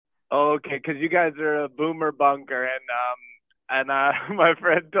Okay, because you guys are a boomer bunker, and my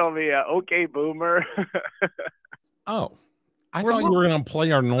friend told me, okay, boomer. Oh, I thought you were going to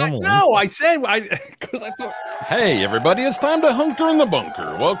play our normal. No, I said because I thought. Hey, everybody, it's time to hunker in the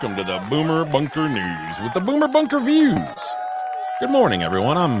bunker. Welcome to the Boomer Bunker News with the Boomer Bunker Views. Good morning,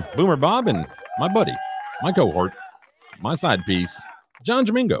 everyone. I'm Boomer Bob and my buddy, my cohort, my side piece, John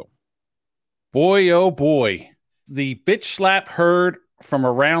Domingo. Boy, oh boy. The bitch slap heard from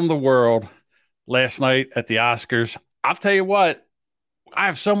around the world last night at the Oscars. I'll tell you what, I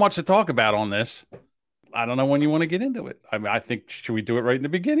have so much to talk about on this. I don't know when you want to get into it. I mean, I think, should we do it right in the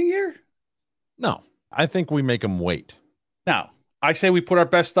beginning here? No, I think we make them wait. No, I say we put our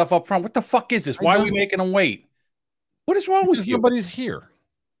best stuff up front. What the fuck is this? Why are we making them wait? What is wrong with you? Nobody's here.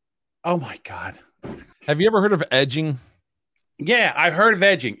 Oh my God. Have you ever heard of edging? Yeah, I've heard of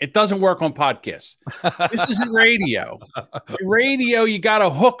edging. It doesn't work on podcasts. This isn't radio. Radio, you got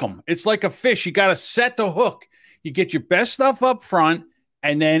to hook them. It's like a fish. You got to set the hook. You get your best stuff up front,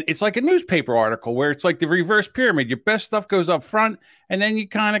 and then it's like a newspaper article where it's like the reverse pyramid. Your best stuff goes up front, and then you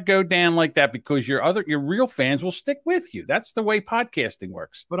kind of go down like that because your real fans will stick with you. That's the way podcasting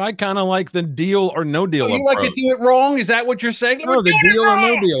works. But I kind of like the deal or no deal approach. You like to do it wrong? Is that what you're saying? No, the deal or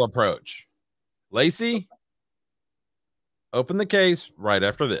no deal approach. Lacey, open the case right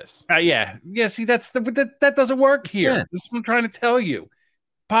after this. Yeah. See, that doesn't work here. Yes. This is what I'm trying to tell you.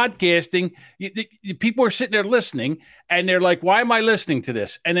 Podcasting, people are sitting there listening, and they're like, "Why am I listening to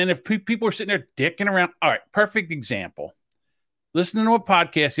this?" And then if people are sitting there dicking around, all right, perfect example. Listening to a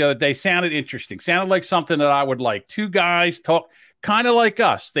podcast the other day sounded interesting. Sounded like something that I would like. Two guys talk kind of like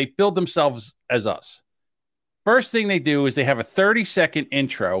us. They build themselves as us. First thing they do is they have a 30-second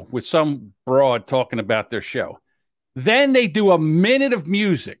intro with some broad talking about their show. Then they do a minute of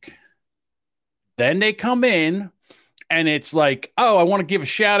music. Then they come in and it's like, oh, I want to give a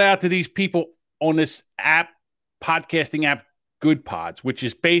shout out to these people on this app, podcasting app, Good Pods, which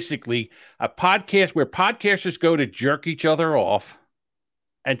is basically a podcast where podcasters go to jerk each other off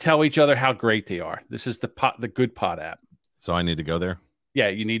and tell each other how great they are. This is the Good Pod app. So I need to go there? Yeah,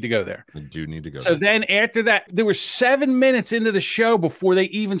 you need to go there. I do need to go So there. then after that, there were 7 minutes into the show before they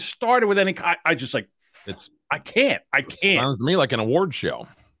even started with any. I just like, I can't. Sounds to me like an award show.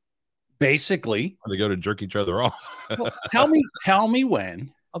 Basically, they go to jerk each other off. Well, tell me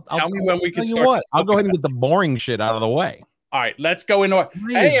when. Tell me when we can start. What? I'll go ahead and get the boring shit out of the way. All right, let's go into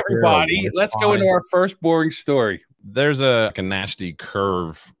hey everybody, let's go into our first boring story. There's a nasty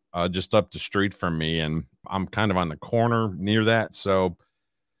curve just up the street from me, and I'm kind of on the corner near that. So,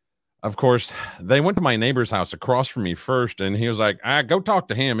 of course, they went to my neighbor's house across from me first, and he was like, go talk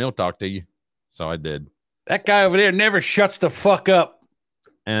to him. He'll talk to you. So I did. That guy over there never shuts the fuck up.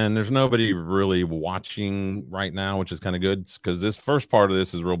 And there's nobody really watching right now, which is kind of good because this first part of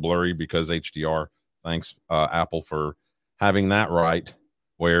this is real blurry because HDR. Thanks, Apple, for having that right.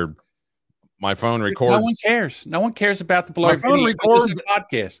 Where my phone records. No one cares. No one cares about the blurry. My phone records a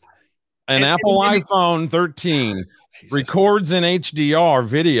podcast. An Apple iPhone 13 records in HDR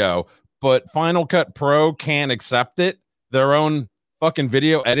video, but Final Cut Pro can't accept it. Their own fucking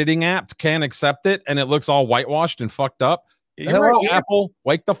video editing app can't accept it, and it looks all whitewashed and fucked up. Hello, right, Apple.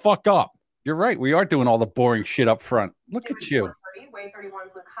 Wake the fuck up. You're right. We are doing all the boring shit up front. Look at you. Wave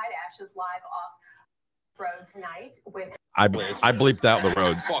 31's Luke Hydash is live off road tonight with. I bleeped out the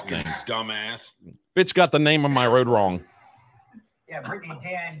road. Fucking dumbass. Bitch got the name of my road wrong. Yeah, Brittany,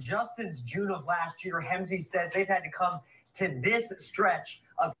 Dan, just since June of last year, Hemsey says they've had to come to this stretch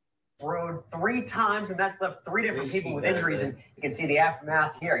of road 3 times, and that's left 3 different people with injuries, and you can see the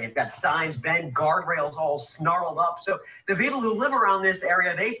aftermath here. You've got signs bent, guardrails all snarled up. So the people who live around this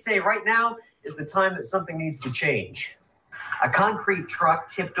area, they say right now is the time that something needs to change. A concrete truck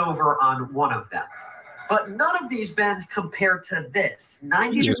tipped over on one of them. But none of these bends compare to this.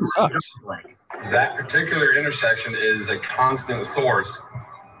 90 degrees. That particular intersection is a constant source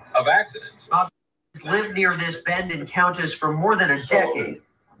of accidents. Lived near this bend in Countess for more than a decade.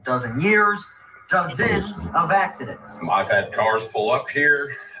 Dozen years, dozens of accidents. I've had cars pull up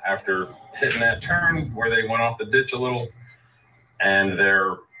here after hitting that turn where they went off the ditch a little, and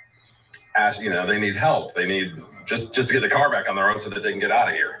they're asking, they need help. They need just to get the car back on the road so that they can get out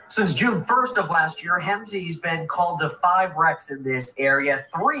of here. Since June 1st of last year, Hemsey's been called to 5 wrecks in this area,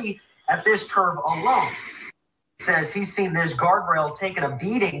 3 at this curve alone. Says he's seen this guardrail taking a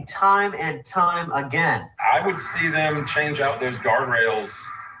beating time and time again. I would see them change out those guardrails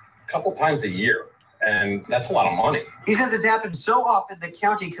couple times a year, and that's a lot of money. He says it's happened so often the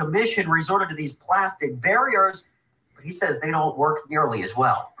county commission resorted to these plastic barriers, but he says they don't work nearly as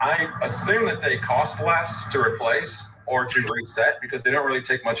well. I assume that they cost less to replace, or to reset because they don't really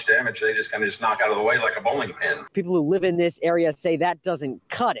take much damage. They just kind of just knock out of the way like a bowling pin. People who live in this area say that doesn't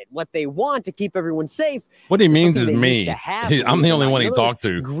cut it. What they want to keep everyone safe. What he means is me. I'm the only one he talked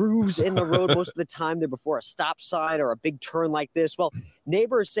to. Grooves in the road most of the time. They're before a stop sign or a big turn like this. Well,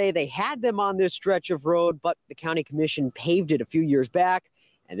 neighbors say they had them on this stretch of road, but the county commission paved it a few years back.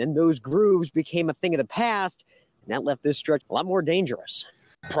 And then those grooves became a thing of the past. And that left this stretch a lot more dangerous.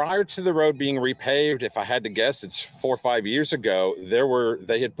 Prior to the road being repaved, if I had to guess, it's 4 or 5 years ago,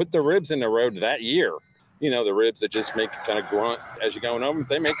 they had put the ribs in the road that year. You know, the ribs that just make you kind of grunt as you're going over them.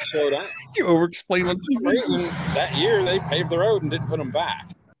 They make you slow down. You over-explain what reason that year they paved the road and didn't put them back.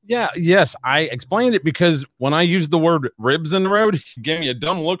 Yeah, yes, I explained it because when I used the word ribs in the road, you gave me a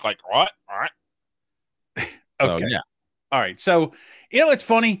dumb look like, what? All right. Okay. So, yeah. All right. So, you know, it's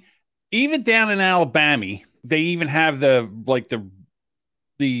funny. Even down in Alabama, they even have the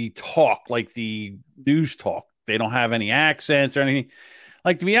talk, like the news talk. They don't have any accents or anything.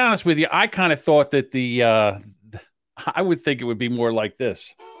 Like, to be honest with you, I kind of thought that I would think it would be more like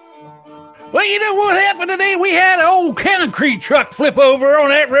this. Well, you know what happened today? We had an old concrete truck flip over on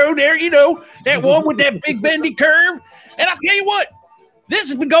that road there, you know, that one with that big bendy curve. And I'll tell you what, this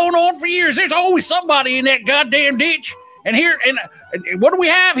has been going on for years. There's always somebody in that goddamn ditch. And here, and what do we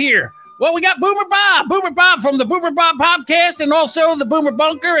have here? Well, we got Boomer Bob from the Boomer Bob podcast, and also the Boomer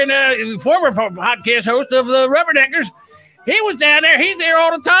Bunker and former podcast host of the Rubberneckers. He was down there. He's there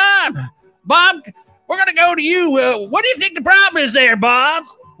all the time. Bob, we're going to go to you. What do you think the problem is there, Bob?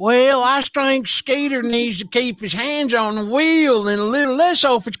 Well, I think Skeeter needs to keep his hands on the wheel and a little less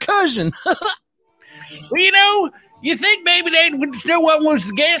off his cousin. Well, you know, you think maybe they would know what was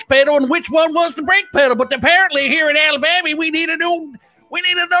the gas pedal and which one was the brake pedal, but apparently here in Alabama, we need to know where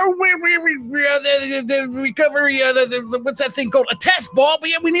the recovery, what's that thing called? A test, Bob?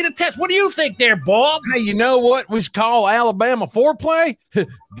 Yeah, we need a test. What do you think there, Bob? Hey, you know what we call Alabama foreplay? Get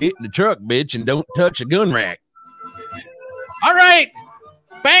in the truck, bitch, and don't touch a gun rack. All right.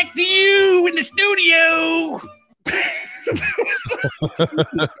 Back to you in the studio.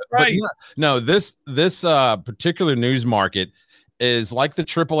 Right. No, this particular news market is like the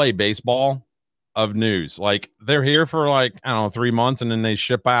AAA baseball of news. Like, they're here for like, I don't know, 3 months, and then they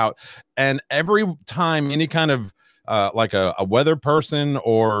ship out. And every time any kind of like a weather person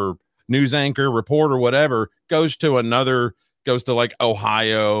or news anchor, reporter, whatever, goes to like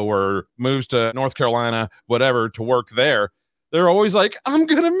Ohio or moves to North Carolina, whatever, to work there, they're always like, I'm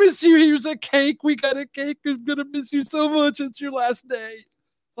going to miss you. Here's a cake. We got a cake. I'm going to miss you so much. It's your last day.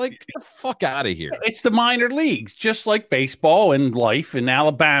 It's like, get the fuck out of here. It's the minor leagues, just like baseball and life in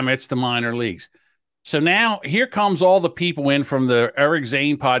Alabama. It's the minor leagues. So now here comes all the people in from the Eric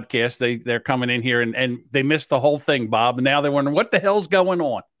Zane podcast. They're coming in here and they missed the whole thing, Bob. And now they're wondering what the hell's going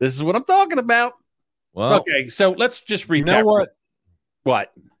on. This is what I'm talking about. Well, okay. So let's just recap. You know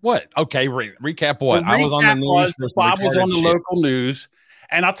what? What? Okay, recap what? I was on the news. Bob was on the local news.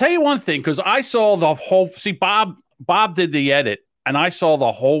 And I'll tell you one thing, because I saw the whole, Bob did the edit, and I saw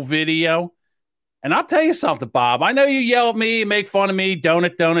the whole video. And I'll tell you something, Bob. I know you yell at me, make fun of me,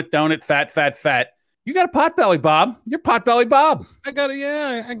 donut, fat. You got a pot belly, Bob. You're pot belly, Bob. I got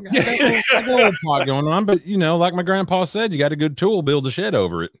a pot going on, but you know, like my grandpa said, you got a good tool, build a shed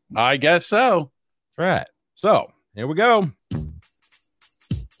over it. I guess so. Right. So here we go.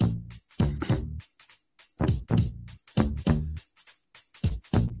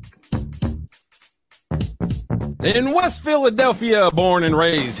 In West Philadelphia, born and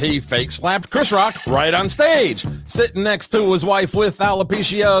raised, he fake slapped Chris Rock right on stage, sitting next to his wife with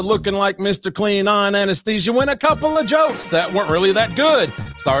alopecia, looking like Mr. Clean on anesthesia, when a couple of jokes that weren't really that good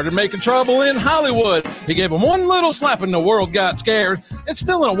started making trouble in Hollywood. He gave him one little slap and the world got scared. It's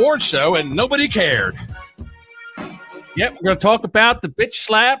still an award show and nobody cared. Yep, we're going to talk about the bitch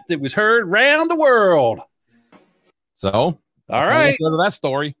slap that was heard around the world. So, all right. Go to that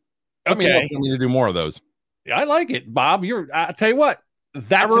story. Let me know if you need to do more of those. I like it, Bob. I'll tell you what.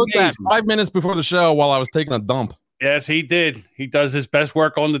 That's that 5 minutes before the show while I was taking a dump. Yes, he did. He does his best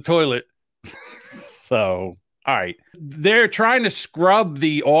work on the toilet. So, all right. They're trying to scrub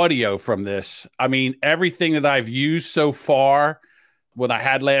the audio from this. I mean, everything that I've used so far, what I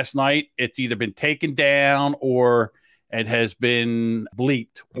had last night, it's either been taken down or it has been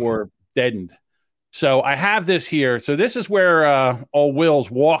bleeped or deadened. So I have this here. So this is where old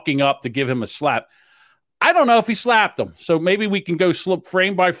Will's walking up to give him a slap. I don't know if he slapped him. So maybe we can go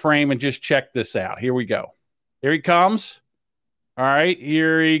frame by frame and just check this out. Here we go. Here he comes. All right,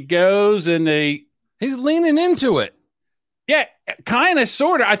 here he goes. And he's leaning into it. Yeah, kind of,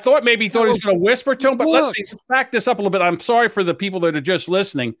 sort of. I thought maybe he thought he was going to whisper to him, but let's see. Let's back this up a little bit. I'm sorry for the people that are just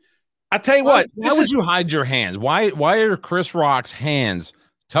listening. I tell you what, why would you hide your hands? Why are Chris Rock's hands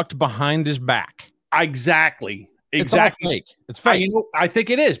tucked behind his back? Exactly. It's all fake. It's fake. I think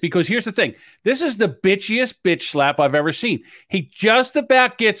it is, because here's the thing. This is the bitchiest bitch slap I've ever seen. He just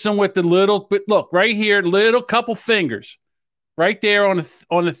about gets him with the little, look, right here, little couple fingers right there on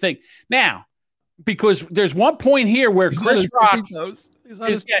the thing. Now, because there's one point here where Chris Rock,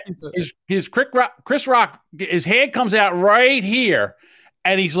 Chris Rock, his hand comes out right here,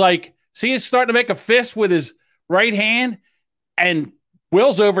 and he's like, see, he's starting to make a fist with his right hand, and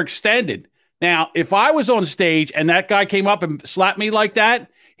Will's overextended. Now, if I was on stage and that guy came up and slapped me like that,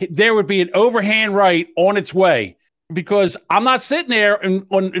 there would be an overhand right on its way, because I'm not sitting there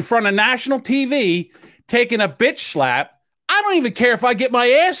in front of national TV taking a bitch slap. I don't even care if I get my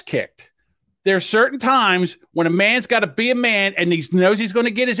ass kicked. There's certain times when a man's got to be a man, and he knows he's going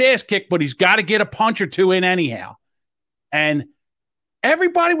to get his ass kicked, but he's got to get a punch or two in anyhow. And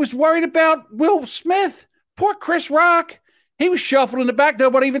everybody was worried about Will Smith. Poor Chris Rock. He was shuffled in the back.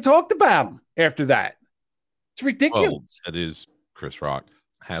 Nobody even talked about him after that. It's ridiculous. Well, it is Chris Rock.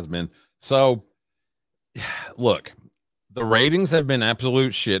 Has been. So, look, the ratings have been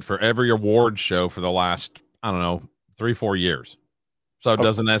absolute shit for every award show for the last, I don't know, 3-4 years. So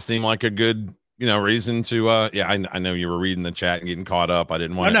doesn't that seem like a good, reason to, I know you were reading the chat and getting caught up. I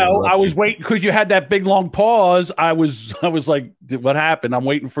didn't want to. No, I was waiting because you had that big long pause. I was like, what happened? I'm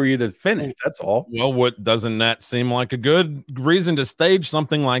waiting for you to finish. That's all. Well, doesn't that seem like a good reason to stage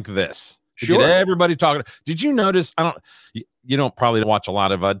something like this? Sure. Get everybody talking. Did you notice? You don't probably watch a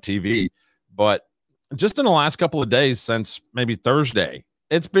lot of TV, but just in the last couple of days since maybe Thursday,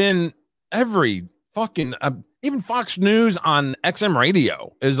 it's been every fucking, even Fox News on XM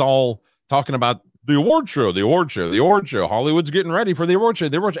radio is all talking about the award show. Hollywood's getting ready for the award show.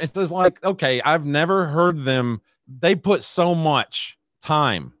 It's just like, okay, I've never heard them. They put so much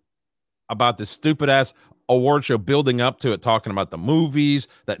time about this stupid ass award show, building up to it, talking about the movies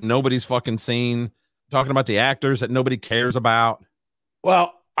that nobody's fucking seen, talking about the actors that nobody cares about.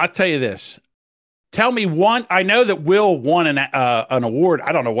 Well, I'll tell you this. Tell me one. I know that Will won an award.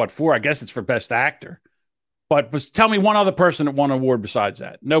 I don't know what for. I guess it's for Best Actor. But tell me one other person that won an award besides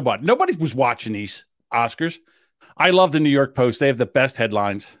that. Nobody. Nobody was watching these Oscars. I love the New York Post. They have the best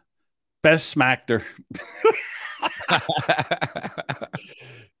headlines. Best smackter.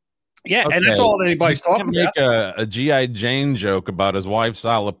 Yeah, okay. And that's all anybody's talking about. Make a G.I. Jane joke about his wife's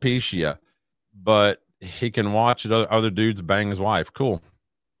alopecia, but he can watch other dudes bang his wife. Cool.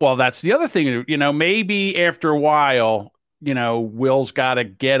 Well, that's the other thing. Maybe after a while, Will's got to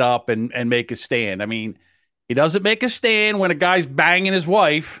get up and make a stand. I mean, he doesn't make a stand when a guy's banging his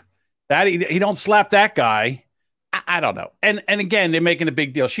wife. That he don't slap that guy. I don't know. And again, they're making a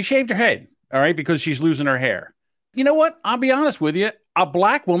big deal. She shaved her head, all right, because she's losing her hair. You know what? I'll be honest with you. A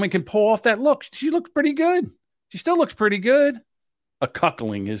black woman can pull off that look. She looks pretty good. She still looks pretty good. A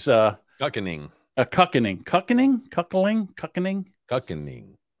cuckling is cuckening. A cuckening. Cuckening.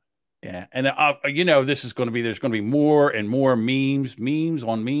 Yeah. And this is going to be, there's going to be more and more memes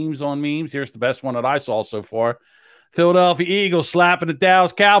on memes. Here's the best one that I saw so far. Philadelphia Eagles slapping the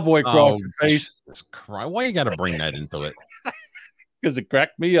Dallas Cowboy across the face. Why you got to bring that into it? Because it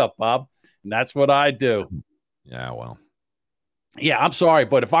cracked me up, Bob. And that's what I do. Yeah, well. Yeah, I'm sorry,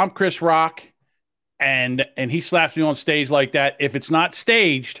 but if I'm Chris Rock and he slaps me on stage like that, if it's not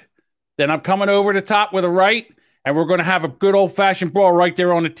staged, then I'm coming over the top with a right, and we're going to have a good old-fashioned brawl right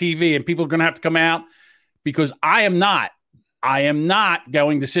there on the TV, and people are going to have to come out, because I am not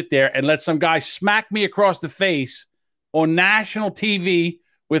going to sit there and let some guy smack me across the face on national TV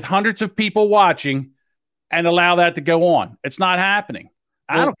with hundreds of people watching and allow that to go on. It's not happening.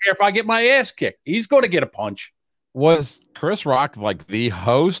 I don't care if I get my ass kicked. He's going to get a punch. Was Chris Rock like the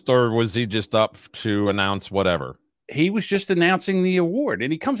host, or was he just up to announce whatever? He was just announcing the award,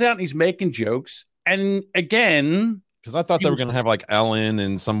 and he comes out and he's making jokes. And again, because I thought they were going to have like Ellen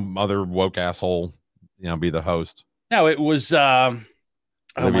and some other woke asshole, be the host. No, it was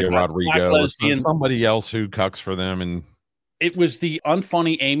Olivia Rodrigo or somebody else who cucks for them, and it was the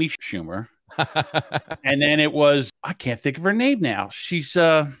unfunny Amy Schumer. And then it was, I can't think of her name now. She's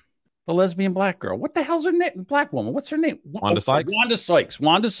the lesbian black girl. What the hell's her name? Black woman. What's her name? Wanda Sykes.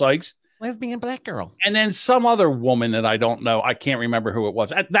 Wanda Sykes. Lesbian black girl. And then some other woman that I don't know. I can't remember who it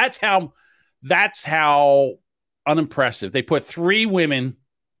was. That's how unimpressive. They put 3 women,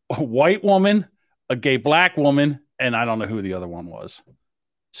 a white woman, a gay black woman, and I don't know who the other one was.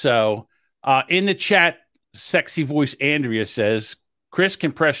 So in the chat, sexy voice Andrea says, Chris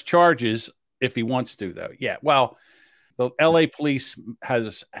can press charges if he wants to, though. Yeah, well, the LA police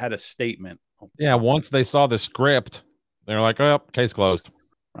had a statement. Yeah, once they saw the script, they're like, oh, case closed.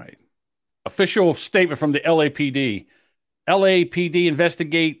 Right. Official statement from the LAPD. LAPD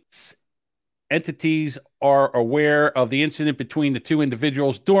investigates entities are aware of the incident between the two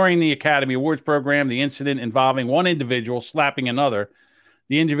individuals during the Academy Awards program. The incident involving one individual slapping another.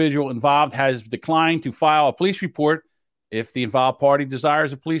 The individual involved has declined to file a police report. If the involved party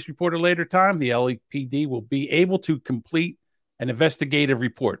desires a police report at a later time, the LAPD will be able to complete an investigative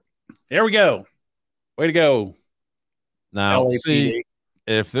report. There we go. Way to go. Now, LAPD. see,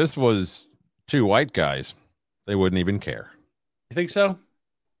 if this was two white guys, they wouldn't even care. You think so?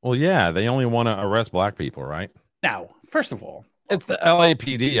 Well, yeah, they only want to arrest black people, right? Now, first of all, it's the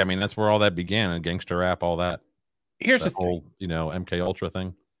LAPD. I mean, that's where all that began, and gangster rap, all that. Here's that the whole, thing. MK Ultra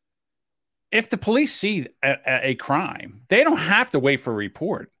thing. If the police see a crime, they don't have to wait for a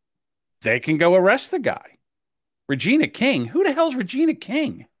report. They can go arrest the guy. Regina King. Who the hell's Regina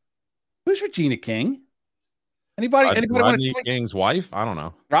King? Who's Regina King? Anybody want to Rodney King's wife? I don't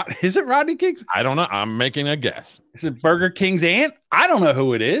know. Is it Rodney King? I don't know. I'm making a guess. Is it Burger King's aunt? I don't know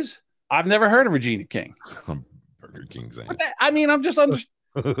who it is. I've never heard of Regina King. Burger King's aunt. I mean, I'm just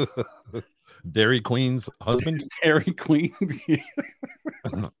Dairy Queen's husband? Dairy Queen.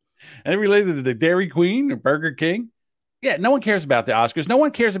 And related to the Dairy Queen or Burger King? Yeah, no one cares about the Oscars. No one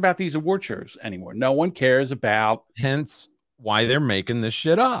cares about these award shows anymore. No one cares about. Hence why they're making this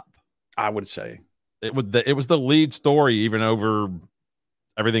shit up. I would say. It was the lead story, even over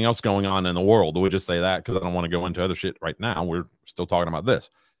everything else going on in the world. We'll just say that because I don't want to go into other shit right now. We're still talking about this.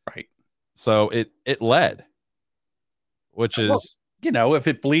 Right. So it led, which is, if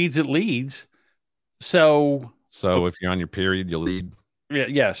it bleeds, it leads. So if you're on your period, you lead. Yeah.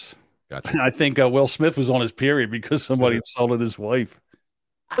 Yes. Gotcha. I think Will Smith was on his period because somebody insulted his wife.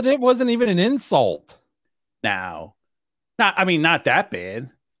 But it wasn't even an insult. Now, not that bad.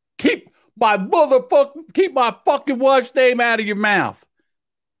 Keep my fucking wife's name out of your mouth.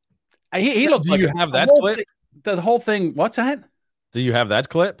 He looked. Do like you have that clip? The whole thing. What's that? Do you have that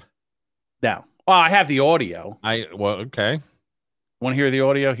clip? No. Well, I have the audio. Okay. Want to hear the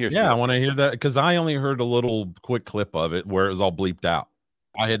audio? I want to hear that because I only heard a little quick clip of it where it was all bleeped out.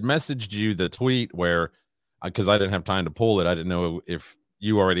 I had messaged you the tweet where, because I didn't have time to pull it, I didn't know if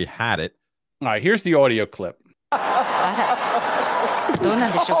you already had it. All right, here's the audio clip.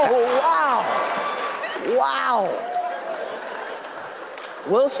 Wow.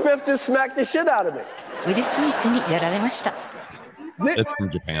 Will Smith just smacked the shit out of me. It's from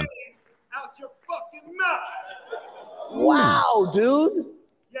Japan. Out your fucking mouth. Wow, dude.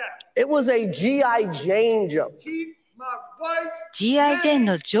 Yeah. It was a G.I. Jane joke. Keep my wife's G.I. Jane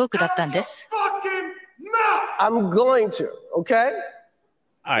no joke fucking mouth. I'm going to, okay?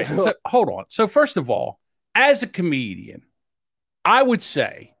 All right, so hold on. So first of all, as a comedian, I would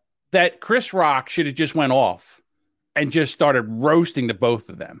say that Chris Rock should have just went off and just started roasting the both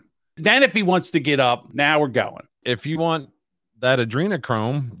of them. Then if he wants to get up, now we're going. If you want that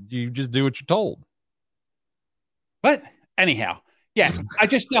adrenochrome, you just do what you're told. But anyhow, yeah,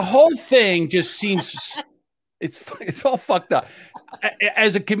 the whole thing just seems it's all fucked up.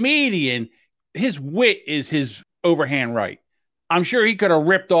 As a comedian, his wit is his overhand right. I'm sure he could have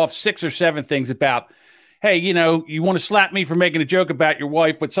ripped off 6 or 7 things about, hey, you want to slap me for making a joke about your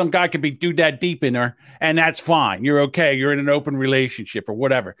wife, but some guy could be that deep in her, and that's fine. You're okay. You're in an open relationship or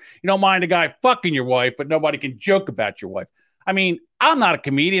whatever. You don't mind a guy fucking your wife, but nobody can joke about your wife. I mean, I'm not a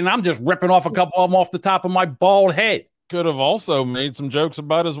comedian. I'm just ripping off a couple of them off the top of my bald head. Could have also made some jokes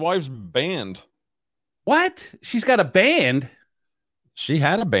about his wife's band. What? She's got a band? She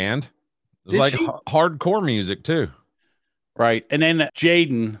had a band. It was hardcore music, too. Right. And then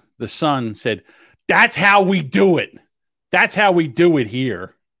Jaden, the son, said, that's how we do it. That's how we do it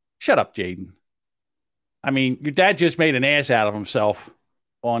here. Shut up, Jaden. I mean, your dad just made an ass out of himself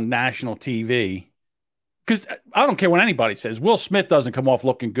on national TV. Because I don't care what anybody says. Will Smith doesn't come off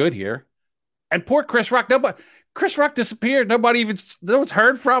looking good here. And poor Chris Rock. Chris Rock disappeared. No one's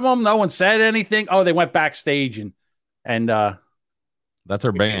heard from him. No one said anything. Oh, they went backstage and that's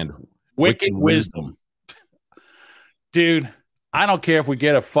her band. Wicked Wisdom. Dude, I don't care if we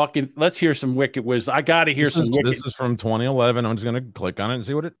get let's hear some Wicked Wisdom. I got to hear some. This is from 2011. I'm just going to click on it and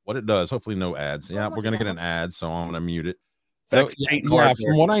see what it does. Hopefully no ads. Yeah, we're going to get an ad, so I'm going to mute it. So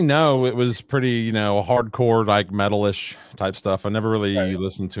from what I know, it was pretty, hardcore, like metal-ish type stuff. I never really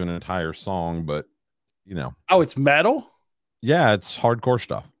listened to an entire song, but Oh, it's metal? Yeah, it's hardcore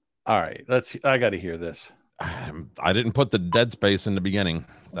stuff. All right, I got to hear this. I didn't put the dead space in the beginning.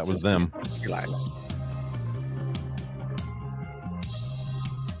 That was them.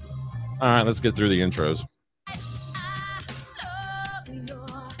 All right, let's get through the intros.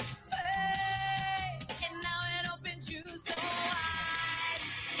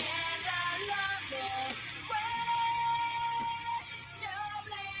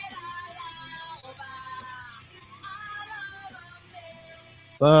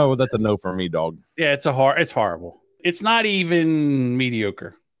 So that's a no for me, dog. Yeah, it's horrible. It's not even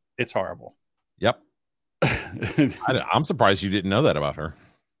mediocre. It's horrible. Yep. I'm surprised you didn't know that about her.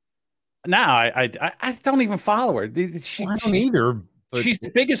 No, I don't even follow her. I don't either. She's the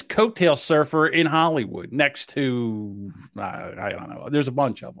biggest coattail surfer in Hollywood, next to I don't know. There's a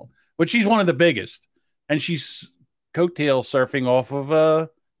bunch of them, but she's one of the biggest, and she's coattail surfing off of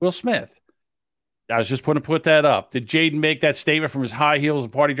Will Smith. I was just put that up. Did Jaden make that statement from his high heels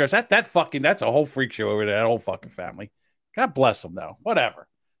and party dress? That's a whole freak show over there. That whole fucking family. God bless them, though. Whatever.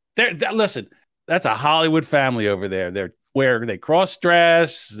 Listen, that's a Hollywood family over there. They cross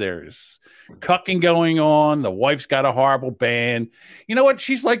dress. There's cucking going on. The wife's got a horrible band. You know what?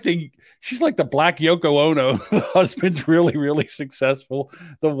 She's like the black Yoko Ono. The husband's really, really successful.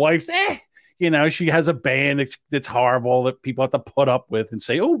 The wife's she has a band that's horrible that people have to put up with and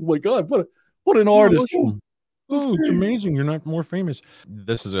say, "Oh my God, what an artist!" Oh, it's amazing. You're not more famous.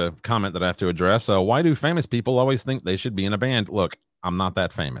 This is a comment that I have to address. Why do famous people always think they should be in a band? Look, I'm not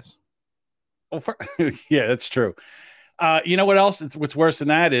that famous. Yeah, that's true. You know what else? What's worse than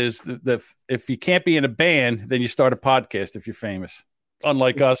that is if you can't be in a band, then you start a podcast if you're famous.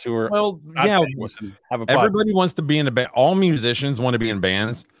 Unlike us, who are everybody wants to be in a band. All musicians want to be in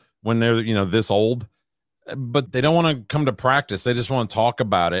bands when they're this old, but they don't want to come to practice. They just want to talk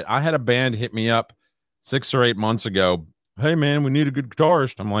about it. I had a band hit me up 6 or 8 months ago. Hey man, we need a good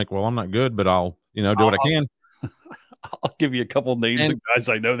guitarist. I'm like, well, I'm not good, but I'll do what I can. I'll give you a couple names of guys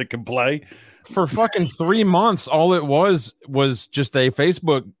I know that can play. For fucking 3 months, all it was just a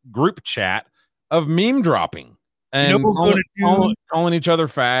Facebook group chat of meme dropping and calling each other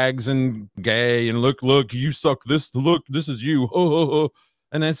fags and gay and look, you suck. This is you.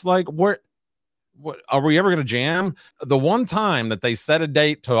 And it's like, what are we ever going to jam? The one time that they set a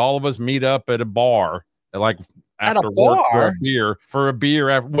date to all of us meet up at a bar, like after work for a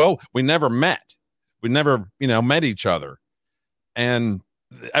beer. Well, we never met. We never, met each other. And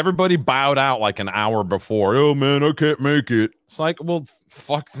everybody bowed out like an hour before. Oh man, I can't make it. It's like, well,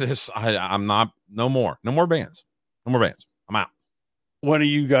 fuck this. I'm not, no more bands. I'm out. When are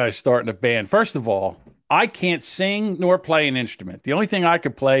you guys starting a band? First of all, I can't sing nor play an instrument. The only thing I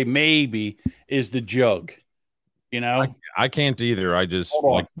could play maybe is the jug. I can't either. I just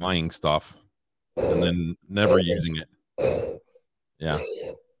like playing stuff and then never using it. Yeah.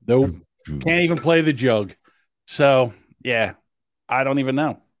 Nope. Can't even play the jug. So yeah, I don't even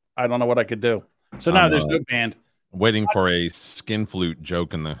know. I don't know what I could do. So now there's no band. Waiting for a skin flute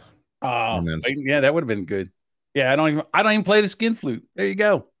joke in the. Yeah, that would have been good. Yeah, I don't even play the skin flute. There you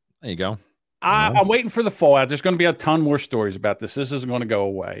go. I'm waiting for the fallout. There's going to be a ton more stories about this. This isn't going to go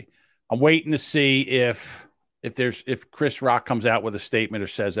away. I'm waiting to see if Chris Rock comes out with a statement or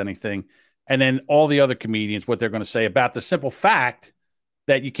says anything, and then all the other comedians what they're going to say about the simple fact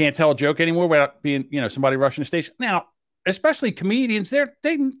that you can't tell a joke anymore without being somebody rushing the stage. Now, especially comedians,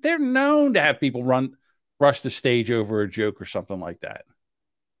 they're known to have people rush the stage over a joke or something like that.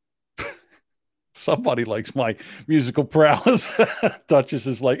 Somebody likes my musical prowess. Duchess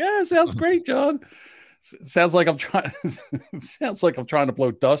is like, sounds great, John. Sounds like I'm trying to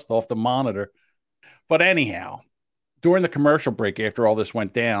blow dust off the monitor. But anyhow, during the commercial break, after all this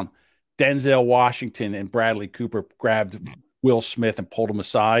went down, Denzel Washington and Bradley Cooper grabbed Will Smith and pulled him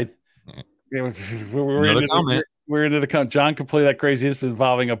aside. We're into the comment. John can play that crazy instrument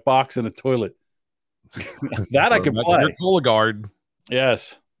involving a box and a toilet. That I can play. Guard.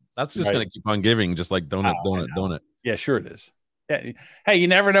 Yes. That's just going to keep on giving, just like donut. Yeah, sure it is. Yeah. Hey, you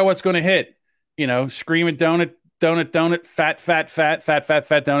never know what's going to hit. Screaming donut, fat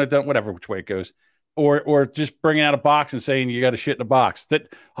donut, whatever which way it goes. Or just bringing out a box and saying you got to shit in a box.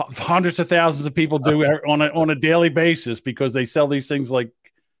 That hundreds of thousands of people do on a daily basis because they sell these things like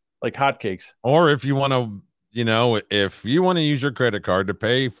hotcakes. Or if you want to, if you want to use your credit card to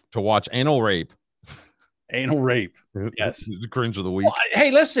pay to watch anal rape. Anal rape. Yes. The cringe of the week. Well, hey,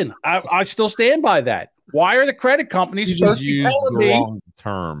 listen, I still stand by that. Why are the credit companies supposed to be telling me? Wrong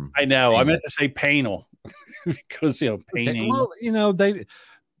term. I know. I meant to say painal because painting. Well,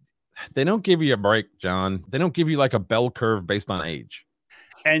 they don't give you a break, John. They don't give you like a bell curve based on age.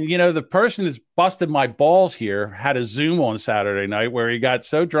 And the person that's busted my balls here had a Zoom on Saturday night where he got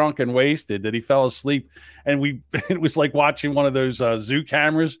so drunk and wasted that he fell asleep. And it was like watching one of those zoo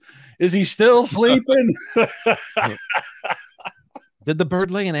cameras. Is he still sleeping? Did the bird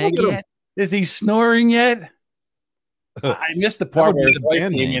lay an egg yet? Is he snoring yet? I missed the part where his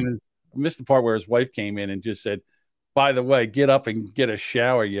wife came in. I missed the part where his wife came in and just said, "By the way, get up and get a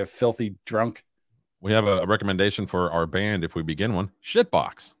shower, you filthy drunk." We have a recommendation for our band if we begin one.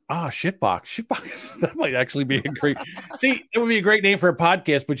 Shitbox. Ah, Shitbox. Shitbox. That might actually be a great. See, it would be a great name for a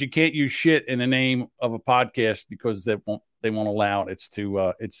podcast, but you can't use shit in the name of a podcast because they won't allow it. It's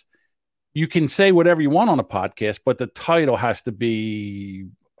too. You can say whatever you want on a podcast, but the title has to be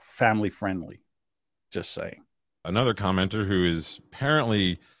family friendly. Just saying. Another commenter who is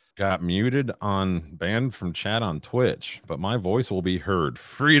apparently got muted banned from chat on Twitch, but my voice will be heard.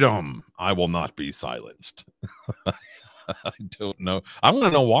 Freedom. I will not be silenced. I don't know. I want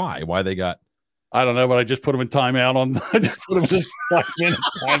to know why they got. I don't know, but I just put them in timeout on. I just put them in this 5-minute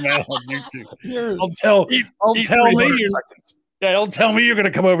timeout on YouTube. Don't tell me. Don't tell me you're going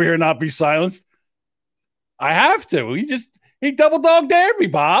to come over here and not be silenced. I have to. He double dog dared me,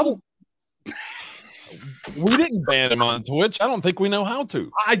 Bob. We didn't ban him on Twitch. I don't think we know how to.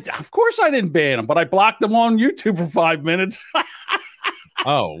 Of course I didn't ban him, but I blocked him on YouTube for 5 minutes.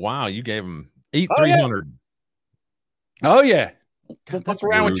 Oh, wow. You gave him 300. Oh, yeah. God, Fuck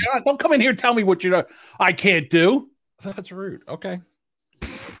around with John. Don't come in here and tell me what I can't do. That's rude. Okay.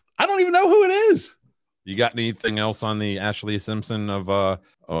 I don't even know who it is. You got anything else on the Ashley Simpson of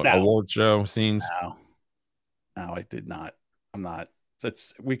award show scenes? No, I did not. I'm not.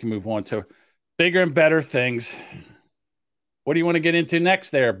 We can move on to bigger and better things. What do you want to get into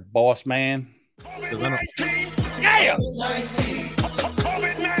next there, boss man? COVID-19. Yeah.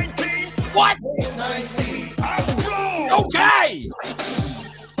 COVID-19. What? Okay.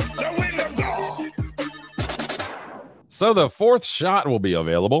 So the fourth shot will be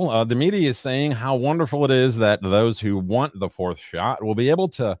available. The media is saying how wonderful it is that those who want the fourth shot will be able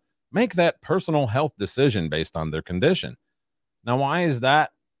to make that personal health decision based on their condition. Now, why is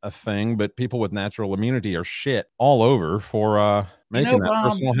that a thing? But people with natural immunity are shit all over for making that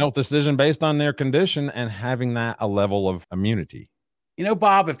personal health decision based on their condition and having that a level of immunity. You know,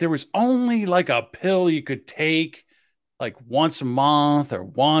 Bob, if there was only like a pill you could take like once a month or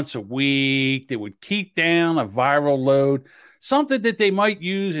once a week that would keep down a viral load, something that they might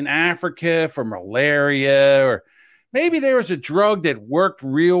use in Africa for malaria, or maybe there was a drug that worked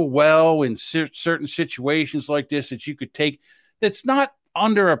real well in certain situations like this that you could take that's not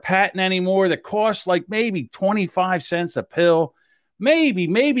under a patent anymore, that costs like maybe 25 cents a pill.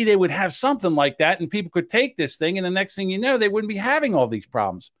 Maybe they would have something like that and people could take this thing, and the next thing you know, they wouldn't be having all these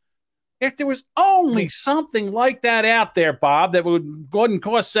problems. If there was only something like that out there, Bob, that would go ahead and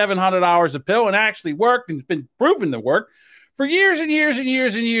cost $700 a pill and actually worked and has been proven to work for years and years and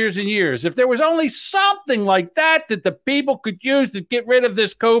years and years and years. If there was only something like that that the people could use to get rid of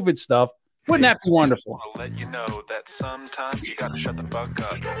this COVID stuff, wouldn't that be wonderful? I'll let you know that sometimes you gotta shut the fuck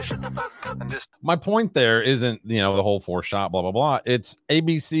up. And my point there isn't, the whole four shot, blah, blah, blah. It's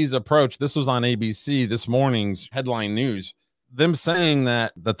ABC's approach. This was on ABC this morning's headline news. Them saying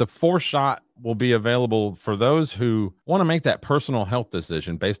that the fourth shot will be available for those who want to make that personal health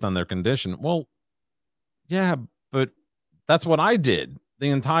decision based on their condition. Well, yeah, but that's what I did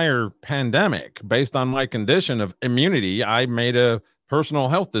the entire pandemic. Based on my condition of immunity, I made a personal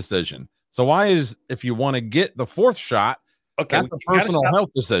health decision. So why is, if you want to get the fourth shot, okay, that's a personal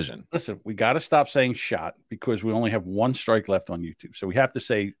health decision? Listen, we got to stop saying shot because we only have one strike left on YouTube. So we have to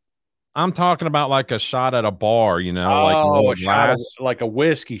say, I'm talking about like a shot at a bar, like a shot, like a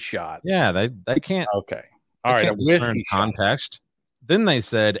whiskey shot. Yeah, they can't. Okay. All right. A whiskey context. Shot. Then they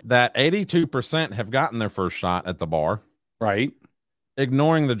said that 82% have gotten their first shot at the bar. Right.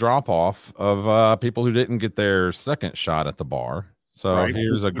 Ignoring the drop off of people who didn't get their second shot at the bar. So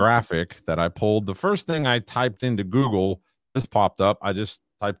here's a graphic that I pulled. The first thing I typed into Google, this popped up. I just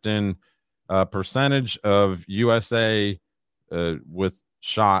typed in percentage of USA with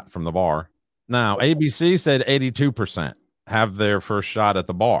shot from the bar. Now, ABC said 82% have their first shot at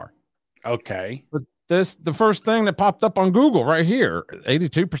the bar. Okay. But the first thing that popped up on Google right here,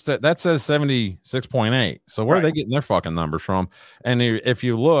 82%, that says 76.8. So where are they getting their fucking numbers from? And if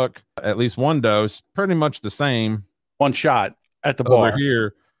you look, at least one dose, pretty much the same. One shot at the bar. Over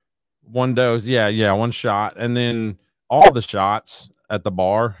here, one dose. Yeah, one shot. And then all the shots at the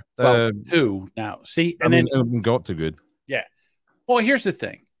bar. Two. Now, see, and then it wouldn't go up too good. Yeah. Well, here's the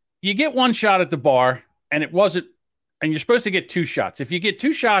thing. You get one shot at the bar, and you're supposed to get two shots. If you get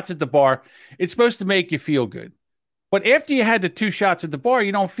two shots at the bar, it's supposed to make you feel good. But after you had the two shots at the bar,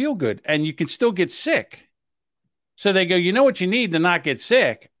 you don't feel good, and you can still get sick. So they go, you know what you need to not get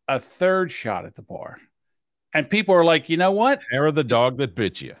sick? A third shot at the bar. And people are like, you know what? Hair of the dog that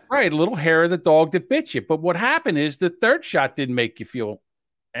bit you. Right, a little hair of the dog that bit you. But what happened is the third shot didn't make you feel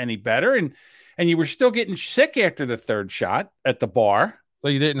any better, and you were still getting sick after the third shot at the bar. So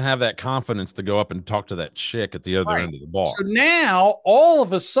you didn't have that confidence to go up and talk to that chick at the other end of the bar. So now, all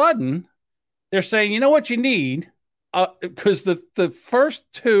of a sudden, They're saying, you know what you need? Because the first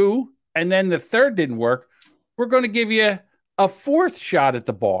 2 and then the third didn't work. We're going to give you a 4th shot at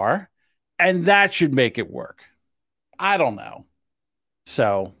the bar, and that should make it work. I don't know.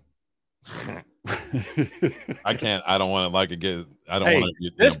 So I can't. I don't want to get. I don't want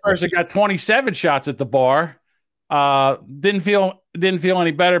to. This person got 27 shots at the bar. Didn't feel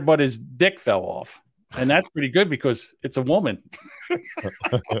any better, but his dick fell off, and that's pretty good because it's a woman.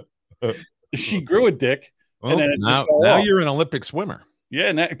 She grew a dick, well, and then now you're an Olympic swimmer.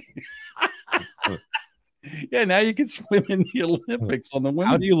 Yeah, now you can swim in the Olympics on the women.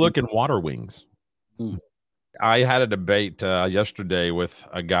 How do you look in water wings? I had a debate yesterday with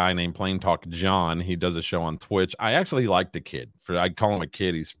a guy named Plain Talk John. He does a show on Twitch. I actually like the kid. I'd call him a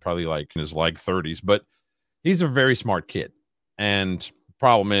kid. He's probably like in his 30s, but he's a very smart kid. And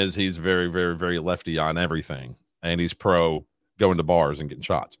problem is he's very, very, very lefty on everything. And he's pro going to bars and getting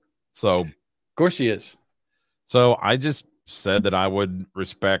shots. So, of course he is. So I just said that I would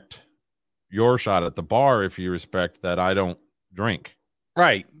respect your shot at the bar if you respect that I don't drink.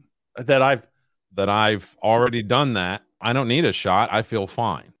 Right. That I've already done that. I don't need a shot. I feel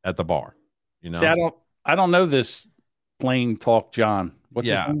fine at the bar. You know. See, I don't know this Plain Talk John. What's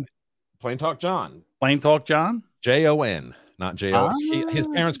his name? Plain Talk John. Plain Talk John? Jon, not J-O. His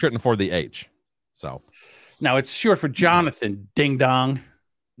parents couldn't afford the H. So now it's short for Jonathan. Ding dong.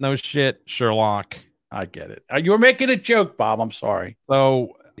 No shit, Sherlock. I get it. You were making a joke, Bob. I'm sorry.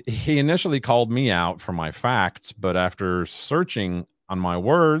 So he initially called me out for my facts, but after searching on my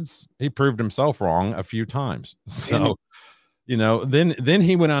words, he proved himself wrong a few times. So, then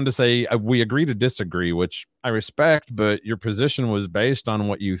he went on to say, we agree to disagree, which I respect, but your position was based on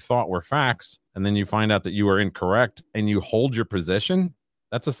what you thought were facts. And then you find out that you are incorrect and you hold your position.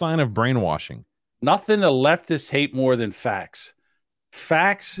 That's a sign of brainwashing. Nothing the leftists hate more than facts.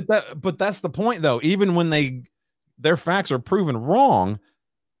 Facts. But that's the point, though. Even when their facts are proven wrong,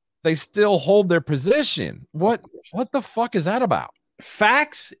 they still hold their position. What the fuck is that about?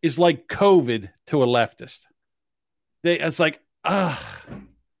 Facts is like COVID to a leftist. It's like,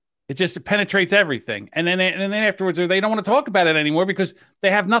 it just penetrates everything. And then afterwards, they don't want to talk about it anymore because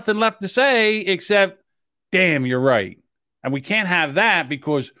they have nothing left to say except, damn, you're right. And we can't have that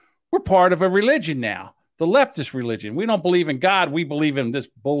because we're part of a religion now. The leftist religion. We don't believe in God. We believe in this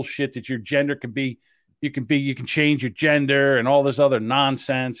bullshit that your gender you can change your gender and all this other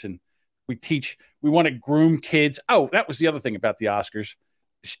nonsense. And we want to groom kids. Oh, that was the other thing about the Oscars.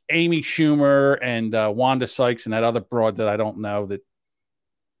 Amy Schumer and Wanda Sykes and that other broad that I don't know that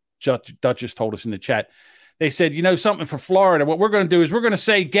Duchess told us in the chat. They said, something for Florida. What we're going to do is we're going to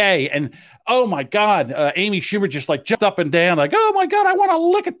say gay. And oh my God, Amy Schumer just jumped up and down like, oh my God, I want to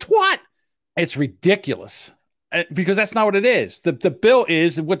lick a twat. It's ridiculous because that's not what it is. The bill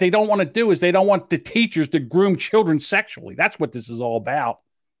is what they don't want to do is they don't want the teachers to groom children sexually. That's what this is all about,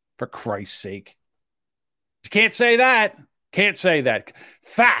 for Christ's sake. You can't say that. Can't say that.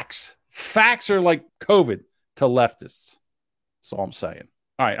 Facts are like COVID to leftists. That's all I'm saying.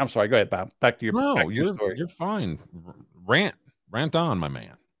 All right. I'm sorry. Go ahead, Bob. Back to your story. You're fine. Rant on, my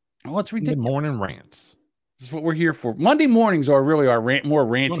man. Oh, it's ridiculous. Good morning rants. This is what we're here for. Monday mornings are really our more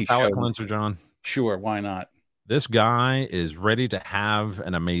ranty show. Cleanser, John. Sure, why not? This guy is ready to have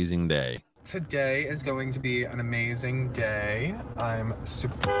an amazing day. Today is going to be an amazing day. I'm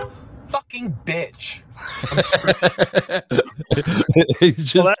super fucking bitch.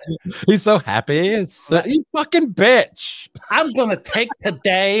 He's so happy. You fucking bitch. I'm gonna take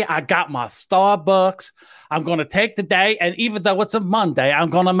today. I got my Starbucks. I'm gonna take the day, and even though it's a Monday, I'm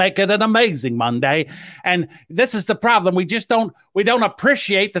gonna make it an amazing Monday. And this is the problem. We don't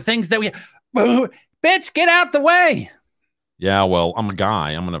appreciate the things that we bitch, get out the way. Yeah, well, I'm a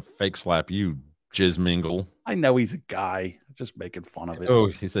guy. I'm gonna fake slap you, Jizzmingle. I know he's a guy. Just making fun of it. Oh,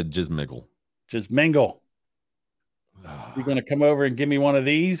 he said Jizzmingle. Jizzmingle. You gonna come over and give me one of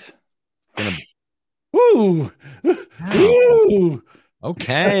these? Woo! Woo!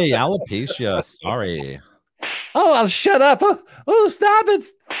 Okay, alopecia. Sorry. Oh, I'll shut up. Oh, stop it.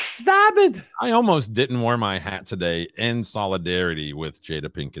 Stop it. I almost didn't wear my hat today in solidarity with Jada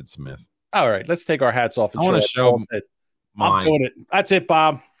Pinkett Smith. All right, let's take our hats off and I want to show I'm doing it. That's it,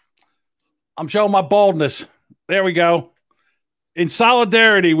 Bob. I'm showing my baldness. There we go. In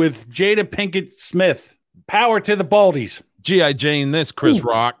solidarity with Jada Pinkett Smith. Power to the baldies. G.I. Jane this, Chris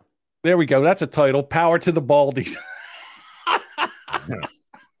Rock. There we go. That's a title. Power to the baldies.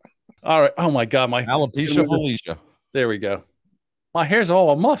 All right. Oh, my God. My alopecia Felicia. There we go. My hair's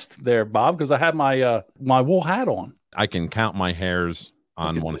all a must there, Bob, because I have my wool hat on. I can count my hairs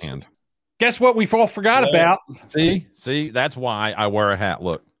on one hand. Guess what we've all forgot about? See, that's why I wear a hat.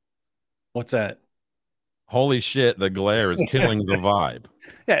 Look. What's that? Holy shit, the glare is killing the vibe.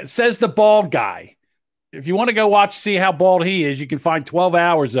 Yeah, it says the bald guy. If you want to go see how bald he is, you can find 12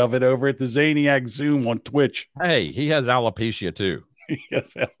 hours of it over at the Zaniac Zoom on Twitch. Hey, he has alopecia too. He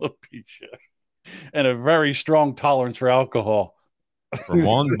has alopecia and a very strong tolerance for alcohol. From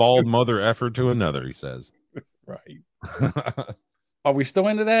one bald mother effer to another, he says. Right. Are we still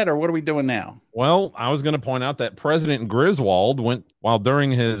into that, or what are we doing now? Well, I was going to point out that President Griswald went while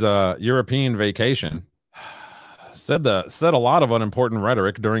during his European vacation. Said a lot of unimportant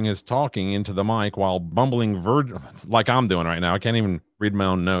rhetoric during his talking into the mic while bumbling like I'm doing right now. I can't even read my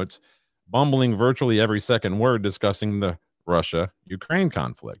own notes. Bumbling virtually every second word discussing the Russia-Ukraine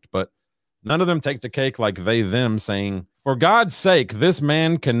conflict. But none of them take the cake like them saying, "For God's sake, this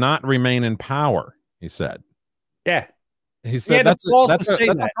man cannot remain in power," he said. Yeah. He said that's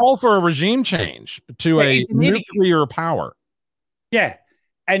a call for a regime change to a nuclear power. Yeah.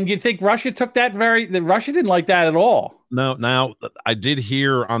 And you think Russia took that Russia didn't like that at all. No. Now, I did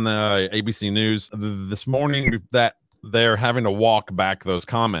hear on the ABC News this morning that they're having to walk back those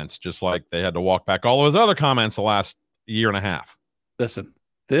comments, just like they had to walk back all those other comments the last year and a half. Listen,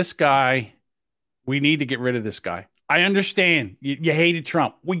 this guy, we need to get rid of this guy. I understand you hated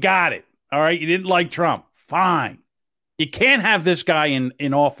Trump. We got it. All right. You didn't like Trump. Fine. You can't have this guy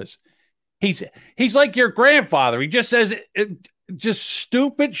in office. He's like your grandfather. He just says just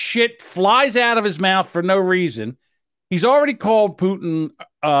stupid shit flies out of his mouth for no reason. He's already called Putin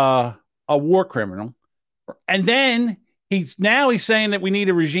a war criminal. And then he's saying that we need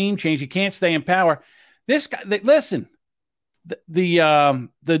a regime change. He can't stay in power. This guy, listen, the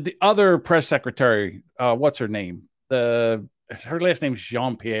other press secretary, what's her name? Her last name's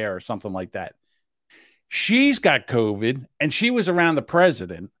Jean-Pierre or something like that. She's got COVID and she was around the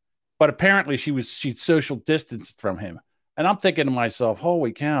president, but apparently she'd social distanced from him. And I'm thinking to myself,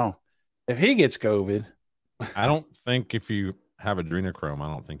 holy cow, if he gets COVID. I don't think if you have adrenochrome, I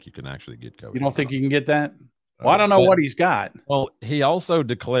don't think you can actually get COVID. You don't think you can get that? Well, I don't know what he's got. Well, he also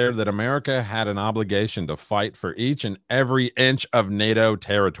declared that America had an obligation to fight for each and every inch of NATO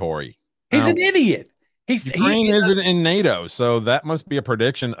territory. He's an idiot. Ukraine isn't in NATO, so that must be a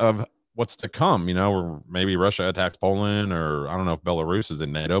prediction of what's to come, or maybe Russia attacks Poland, or I don't know if Belarus is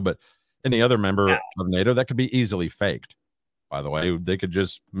in NATO, but any other member of NATO, that could be easily faked. By the way, they could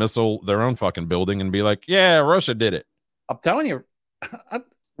just missile their own fucking building and be like, yeah, Russia did it. I'm telling you,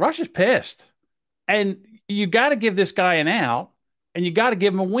 Russia's pissed. And you got to give this guy an out, and you got to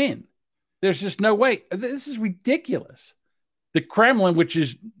give him a win. There's just no way. This is ridiculous. The Kremlin,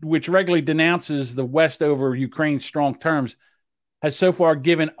 which regularly denounces the West over Ukraine's strong terms, has so far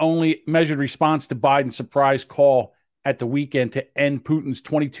given only measured response to Biden's surprise call at the weekend to end Putin's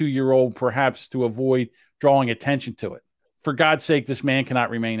 22-year-old, perhaps to avoid drawing attention to it. For God's sake, this man cannot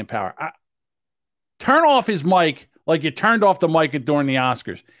remain in power. Turn off his mic like you turned off the mic during the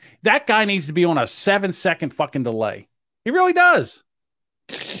Oscars. That guy needs to be on a 7-second fucking delay. He really does.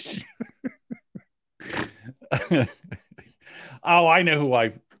 Oh, I know who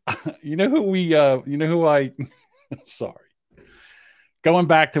I sorry. Going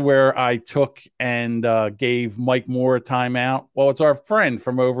back to where I took and gave Mike Moore a timeout. Well, it's our friend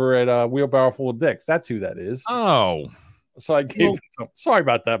from over at Wheelbarrow Full of Dicks. That's who that is. Oh. So I gave sorry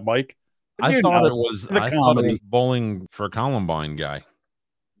about that, Mike. I thought it was Bowling for Columbine guy.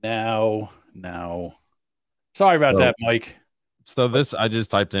 No. Sorry about that, Mike. So I just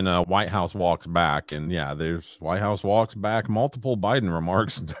typed in White House walks back, and yeah, there's White House walks back, multiple Biden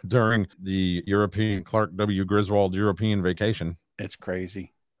remarks during the European Clark W. Griswold European vacation. It's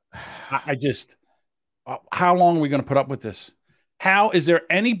crazy. I just, how long are we going to put up with this? How is there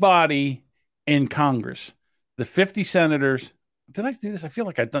anybody in Congress, the 50 senators? Did I do this? I feel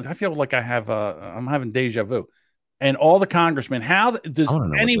like I'm having deja vu. And all the congressmen, how does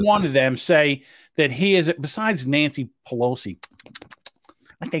any one of them say that he is, besides Nancy Pelosi?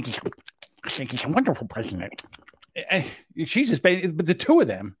 I think he's a wonderful president. She's just, but the two of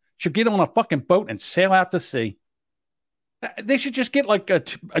them should get on a fucking boat and sail out to sea. They should just get like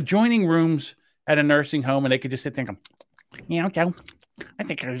adjoining rooms at a nursing home, and they could just sit there and go, Joe, I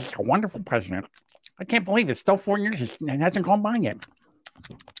think he's a wonderful president. I can't believe it's still 4 years. It hasn't gone by yet.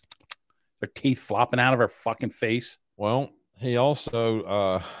 Her teeth flopping out of her fucking face. Well, he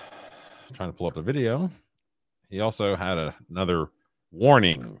also, trying to pull up the video, he also had another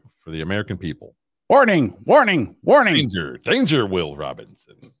warning for the American people. Warning. Danger, Will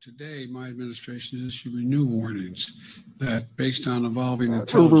Robinson. Today, my administration is issuing new warnings that based on evolving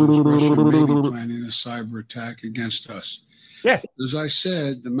intelligence, Russia may be planning a cyber attack against us. Yeah. As I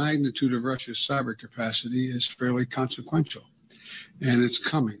said, the magnitude of Russia's cyber capacity is fairly consequential, and it's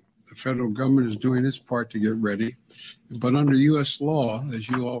coming. The federal government is doing its part to get ready. But under U.S. law, as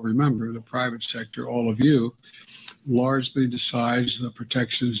you all remember, the private sector, all of you, largely decides the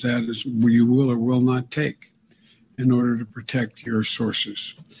protections that you will or will not take in order to protect your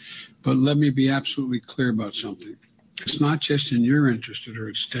sources. But let me be absolutely clear about something. It's not just in your interest that are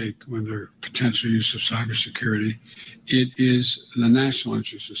at stake when there's potential use of cybersecurity. It is the national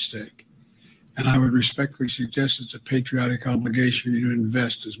interest at stake. And I would respectfully suggest it's a patriotic obligation for you to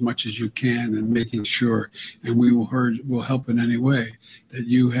invest as much as you can in making sure, and we will help in any way, that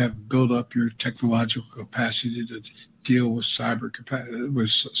you have built up your technological capacity to deal with cyber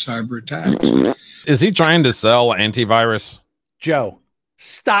attacks. Is he trying to sell antivirus? Joe,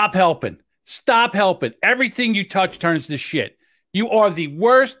 stop helping. Stop helping. Everything you touch turns to shit. You are the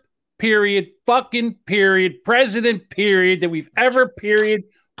worst fucking president that we've ever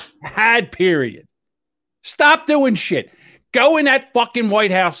had. Stop doing shit. Go in that fucking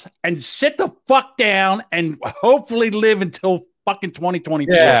White House and sit the fuck down and hopefully live until fucking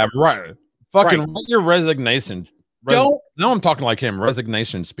 2024. Yeah, right. Fucking write your resignation. Don't. No, I'm talking like him.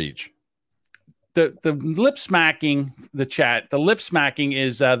 Resignation speech. The lip smacking, the lip smacking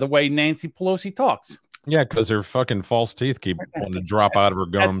is the way Nancy Pelosi talks. Yeah, because her fucking false teeth keep wanting to drop out of her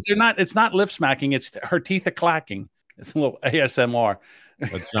gums. It's not lip smacking. It's her teeth are clacking. It's a little ASMR.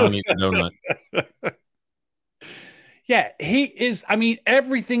 But Johnny Donut. Yeah, he is. I mean,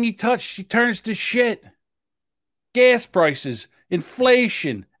 everything he touched, he turns to shit. Gas prices,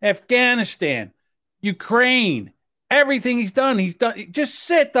 inflation, Afghanistan, Ukraine, everything he's done. Just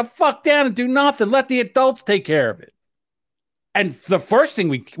sit the fuck down and do nothing. Let the adults take care of it. And the first thing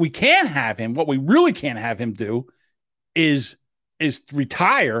we can't have him, what we really can't have him do is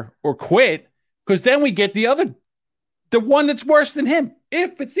retire or quit, because then we get the one that's worse than him,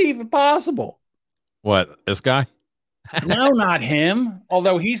 if it's even possible. What, this guy? No, not him.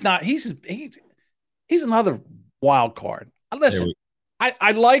 Although he's not. He's another wild card. Listen,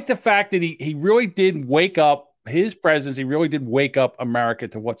 I like the fact that he really did wake up his presidency. Really did wake up America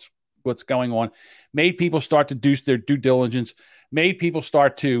to what's going on. Made people start to do their due diligence. Made people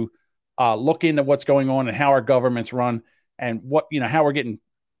start to look into what's going on and how our government's run, and how we're getting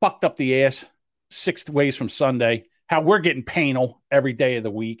fucked up the ass 6 ways from Sunday. How we're getting penal every day of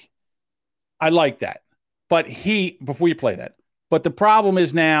the week. I like that. But before you play that, but the problem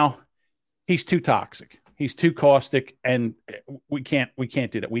is now he's too toxic. He's too caustic, and we can't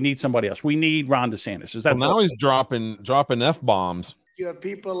do that. We need somebody else. We need Ron DeSantis. Now he's dropping F-bombs. You have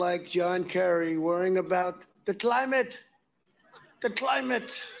people like John Kerry worrying about the climate. The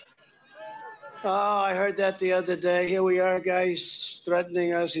climate. Oh, I heard that the other day. Here we are, guys,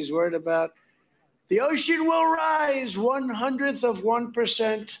 threatening us. He's worried about the ocean will rise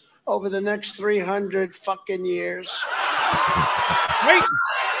 1/100% over the next 300 fucking years. Wait.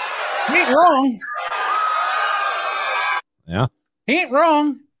 He ain't wrong. Yeah. He ain't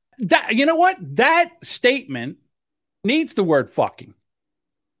wrong. You know what? That statement needs the word fucking.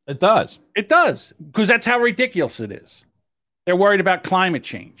 It does. It does. Because that's how ridiculous it is. They're worried about climate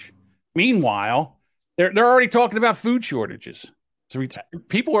change. Meanwhile, they're already talking about food shortages. So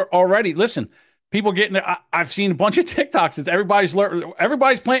people are already, people getting, I've seen a bunch of TikToks.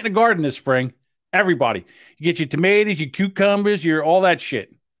 Everybody's planting a garden this spring. Everybody. You get your tomatoes, your cucumbers, your all that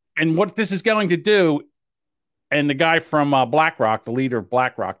shit. And what this is going to do, and the guy from BlackRock, the leader of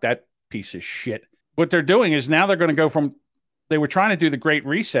BlackRock, that piece of shit, what they're doing is now they're going to go from, they were trying to do the Great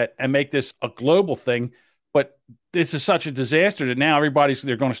Reset and make this a global thing, but this is such a disaster that now they're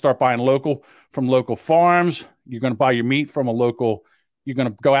going to start buying from local farms. You're going to buy your meat from a local, you're going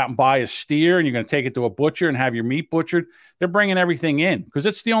to go out and buy a steer and you're going to take it to a butcher and have your meat butchered. They're bringing everything in because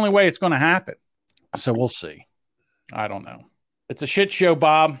it's the only way it's going to happen. So we'll see. I don't know. It's a shit show,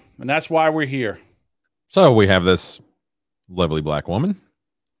 Bob, and that's why we're here. So we have this lovely black woman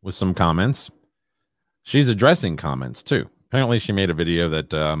with some comments. She's addressing comments too. Apparently she made a video that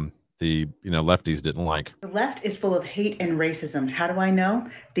the lefties didn't like. The left is full of hate and racism. How do I know?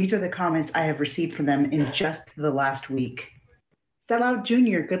 These are the comments I have received from them in just the last week. Sellout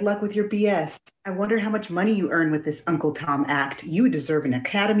Junior, good luck with your BS. I wonder how much money you earn with this Uncle Tom act. You deserve an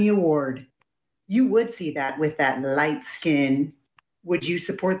Academy Award. You would see that with that light skin. Would you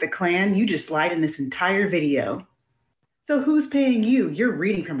support the Klan? You just lied in this entire video. So who's paying you? You're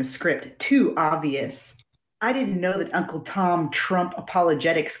reading from a script. Too obvious. I didn't know that Uncle Tom Trump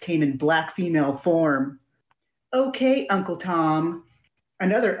apologetics came in black female form. Okay, Uncle Tom.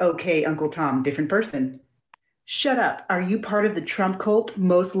 Another okay, Uncle Tom, different person. Shut up. Are you part of the Trump cult?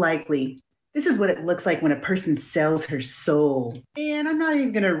 Most likely. This is what it looks like when a person sells her soul. And I'm not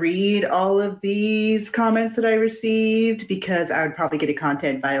even going to read all of these comments that I received because I would probably get a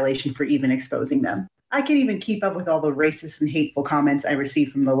content violation for even exposing them. I can't even keep up with all the racist and hateful comments I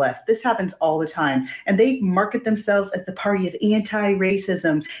receive from the left. This happens all the time. And they market themselves as the party of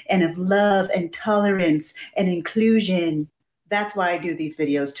anti-racism and of love and tolerance and inclusion. That's why I do these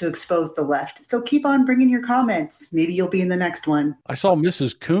videos, to expose the left. So keep on bringing your comments. Maybe you'll be in the next one. I saw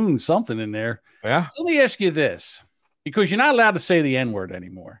Mrs. Koon something in there. Yeah. So let me ask you this, because you're not allowed to say the N-word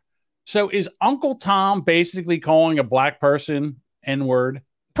anymore. So is Uncle Tom basically calling a black person N-word?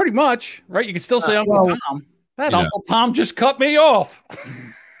 Pretty much, right? You can still say Uncle Tom. That Uncle Tom just cut me off.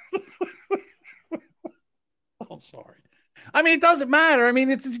 I'm sorry. I mean, it doesn't matter. I mean,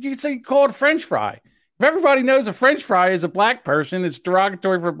 you can say call it French fry. If everybody knows a French fry is a black person, it's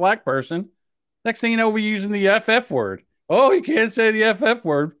derogatory for a black person. Next thing you know, we're using the FF word. Oh, you can't say the FF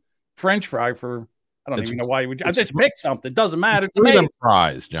word. French fry for, I don't even know why you would. I just pick something. It doesn't matter. It's freedom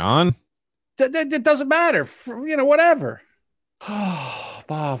fries, John. It doesn't matter. Whatever. Oh,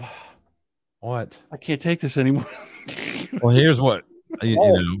 Bob. What? I can't take this anymore. Well, here's what.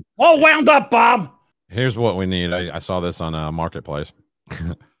 All wound up, Bob. Here's what we need. I saw this on a marketplace.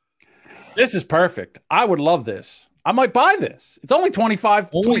 This is perfect. I would love this. I might buy this. It's only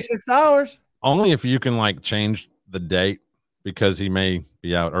 $26. Only if you can change the date, because he may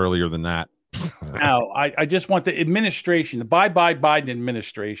be out earlier than that. Now, I just want the administration, the bye Biden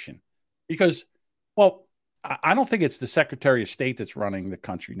administration, because, well, I don't think it's the Secretary of State that's running the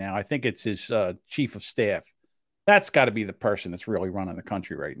country now. I think it's his chief of staff. That's got to be the person that's really running the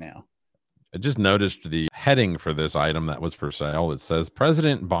country right now. I just noticed the heading for this item that was for sale. It says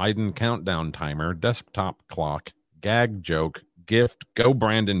President Biden countdown timer, desktop clock, gag joke, gift, go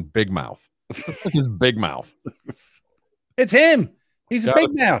Brandon, big mouth. This is big mouth. It's him. He's a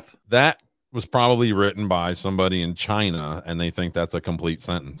big mouth. That was probably written by somebody in China, and they think that's a complete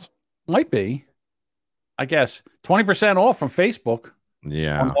sentence. Might be. I guess 20% off from Facebook.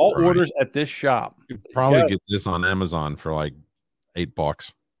 Yeah. On all orders at this shop. You could probably get this on Amazon for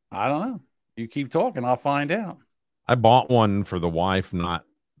 $8. I don't know. You keep talking, I'll find out. I bought one for the wife, not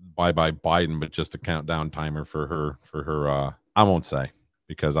bye Biden, but just a countdown timer for her. I won't say,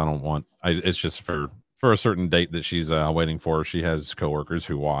 because I don't want. It's just for a certain date that she's waiting for. She has coworkers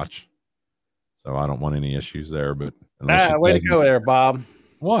who watch, so I don't want any issues there. But way to go there, Bob.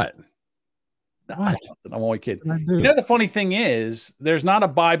 What? I'm only kidding. You know, the funny thing is, there's not a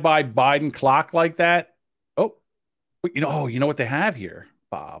bye Biden clock like that. Oh, you know what they have here,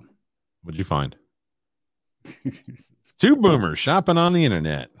 Bob. What'd you find? Two boomers shopping on the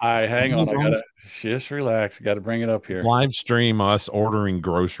internet. Hang on. I gotta just relax. I gotta bring it up here. Live stream us ordering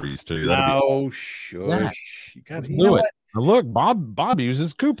groceries too. Shush. Yes. You gotta do it. Now look, Bob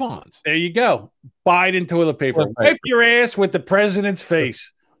uses coupons. There you go. Biden toilet paper. Wipe your ass with the president's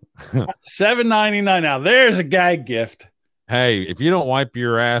face. $7.99. Now there's a gag gift. Hey, if you don't wipe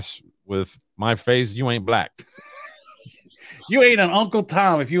your ass with my face, you ain't black. You ain't an Uncle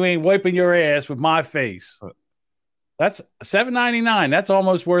Tom if you ain't wiping your ass with my face. That's $7.99. That's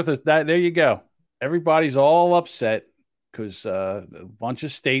almost worth it. There you go. Everybody's all upset because a bunch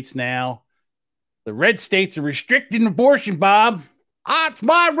of states now, the red states are restricting abortion, Bob. It's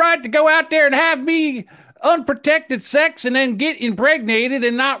my right to go out there and have me unprotected sex and then get impregnated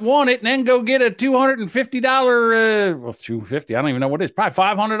and not want it and then go get a $250, $250, I don't even know what it is, probably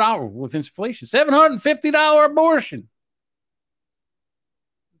 $500 with inflation, $750 abortion.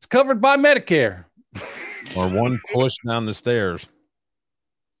 It's covered by Medicare. Or one push down the stairs.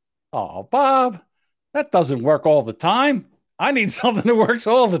 Oh, Bob, that doesn't work all the time. I need something that works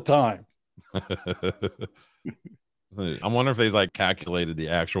all the time. I wonder if they calculated the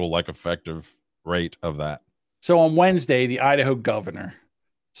actual effective rate of that. So on Wednesday, the Idaho governor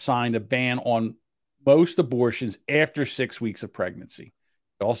signed a ban on most abortions after 6 weeks of pregnancy.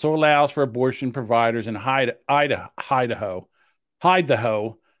 It also allows for abortion providers in Idaho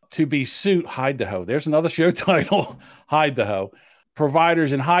to be sued. Idaho. There's another show title. Idaho.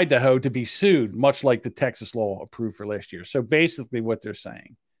 Providers in Idaho to be sued, much like the Texas law approved for last year. So basically what they're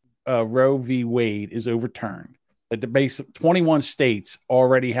saying, Roe v. Wade is overturned. That the base 21 states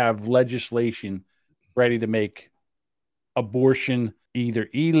already have legislation ready to make abortion either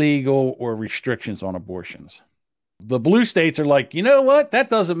illegal or restrictions on abortions. The blue states are like, you know what? That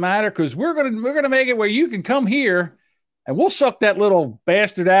doesn't matter because we're gonna make it where you can come here and we'll suck that little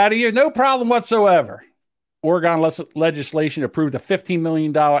bastard out of you. No problem whatsoever. Oregon legislation approved a $15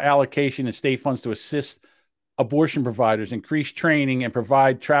 million allocation in state funds to assist abortion providers, increase training, and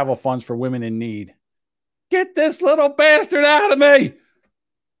provide travel funds for women in need. Get this little bastard out of me.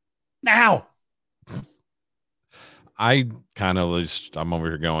 Now. I kind of I'm over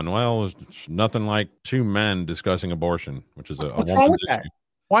here going, well, there's nothing like two men discussing abortion, which is What's wrong with that?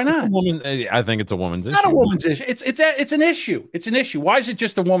 Why not? I think it's a woman's issue. Not a woman's issue. It's an issue. It's an issue. Why is it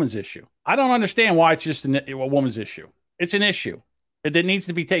just a woman's issue? I don't understand why it's just a woman's issue. It's an issue. It needs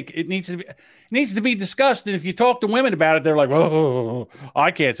to be taken. It needs to be discussed. And if you talk to women about it, they're like, "Oh, I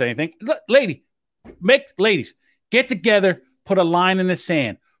can't say anything." Ladies, get together, put a line in the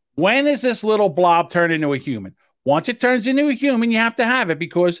sand. When is this little blob turn into a human? Once it turns into a human, you have to have it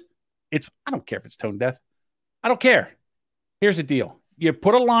because I don't care if it's tone deaf. I don't care. Here's the deal. You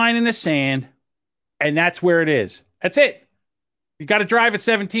put a line in the sand, and that's where it is. That's it. You got to drive at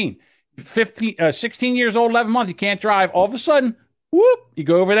 17. 16 years old, 11 months, you can't drive. All of a sudden, whoop, you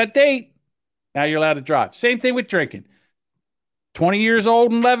go over that date. Now you're allowed to drive. Same thing with drinking. 20 years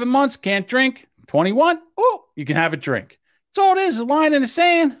old and 11 months, can't drink. 21, oh, you can have a drink. That's all it is, a line in the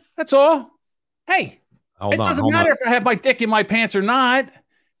sand. That's all. Hey. It doesn't matter if I have my dick in my pants or not.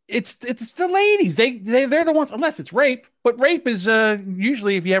 It's the ladies. They're the ones, unless it's rape. But rape is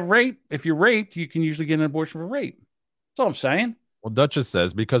usually if you're raped, you can usually get an abortion for rape. That's all I'm saying. Well, Duchess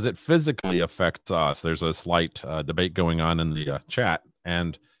says because it physically affects us. There's a slight debate going on in the chat,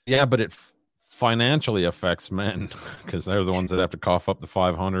 and yeah, but it financially affects men because they're the ones that have to cough up the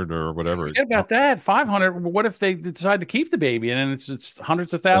 500 or whatever. Forget about that 500. What if they decide to keep the baby and then it's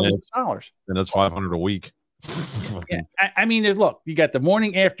hundreds of thousands of dollars? Then it's 500 a week. Yeah, I mean, look, you got the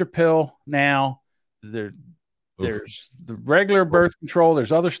morning after pill now. There's the regular birth control.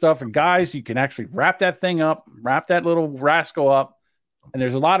 There's other stuff, and guys, you can actually wrap that thing up, wrap that little rascal up, and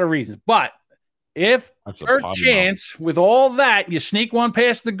there's a lot of reasons. But if third chance with all that, you sneak one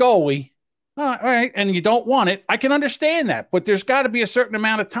past the goalie. All right, and you don't want it. I can understand that, but there's got to be a certain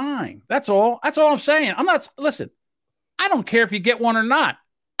amount of time. That's all. That's all I'm saying. Listen, I don't care if you get one or not.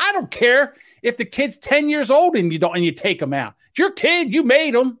 I don't care if the kid's 10 years old and you take him out. It's your kid. You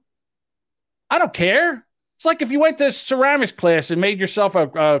made him. I don't care. It's like if you went to ceramics class and made yourself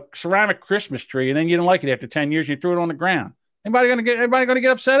a ceramic Christmas tree and then you didn't like it after 10 years, you threw it on the ground. Anybody gonna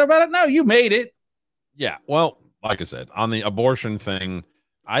get upset about it? No, you made it. Yeah. Well, like I said, on the abortion thing,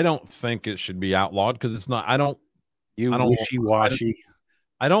 I don't think it should be outlawed because it's not. I don't wishy-washy.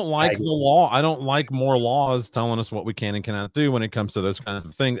 I don't like the law. I don't like more laws telling us what we can and cannot do when it comes to those kinds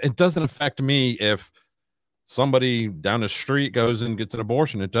of things. It doesn't affect me if somebody down the street goes and gets an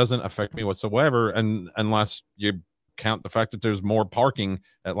abortion. It doesn't affect me whatsoever, and unless you count the fact that there's more parking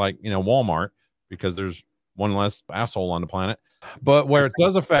at Walmart because there's one less asshole on the planet. But where it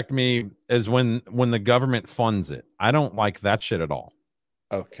does affect me is when the government funds it. I don't like that shit at all.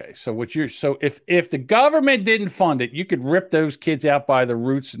 Okay, so if the government didn't fund it, you could rip those kids out by the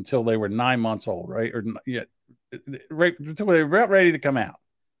roots until they were 9 months old, right? Right until they were about ready to come out.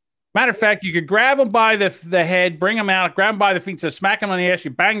 Matter of fact, you could grab them by the head, bring them out, grab them by the feet, so smack them on the ass,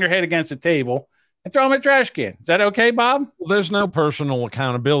 you bang their head against the table, and throw them in a trash can. Is that okay, Bob? Well, there's no personal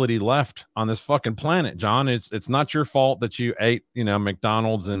accountability left on this fucking planet, John. It's not your fault that you ate,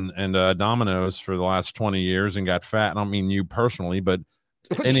 McDonald's and Domino's for the last 20 years and got fat. I don't mean you personally, but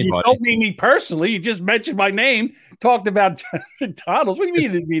anybody. You don't mean me personally. You just mentioned my name, talked about McDonald's. What do you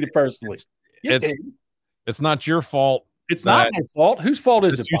mean me personally? It's not your fault. It's not my fault. Whose fault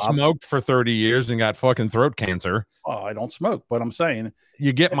is it, You Bob? smoked for 30 years and got fucking throat cancer. Oh, I don't smoke, but I'm saying.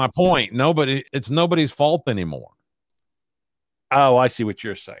 You get my point. It's nobody's fault anymore. Oh, I see what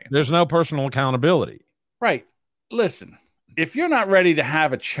you're saying. There's no personal accountability. Right. Listen, if you're not ready to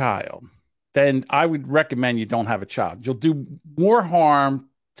have a child, then I would recommend you don't have a child. You'll do more harm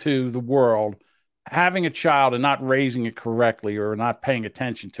to the world having a child and not raising it correctly or not paying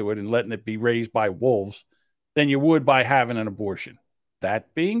attention to it and letting it be raised by wolves than you would by having an abortion.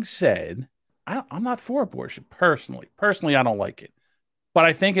 That being said, I'm not for abortion personally. Personally, I don't like it. But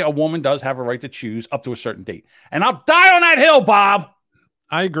I think a woman does have a right to choose up to a certain date. And I'll die on that hill, Bob.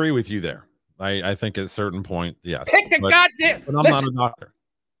 I agree with you there. I think at a certain point, yes. Pick a goddamn... But I'm not a doctor.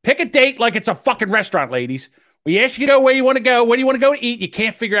 Pick a date like it's a fucking restaurant, ladies. We ask you to go where you want to go. Where do you want to go to eat? You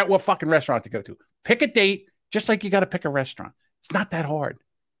can't figure out what fucking restaurant to go to. Pick a date just like you got to pick a restaurant. It's not that hard.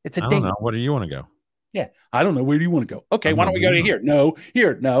 It's a date. I don't know. Where do you want to go? Yeah, I don't know. Where do you want to go? Okay, why don't we go to here? No,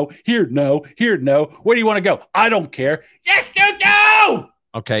 here, no, here, no, here, no. Where do you want to go? I don't care. Yes, you do!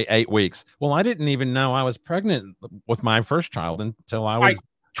 Okay, 8 weeks. Well, I didn't even know I was pregnant with my first child until I was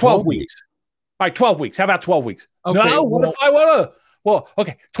 12 weeks. All right, 12 weeks. How about 12 weeks? Okay, no, what if I want to? Well,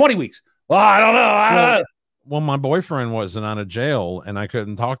 okay, 20 weeks. Well, I don't know. Well, my boyfriend wasn't out of jail, and I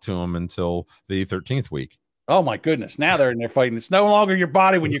couldn't talk to him until the 13th week. Oh, my goodness. Now they're in there fighting. It's no longer your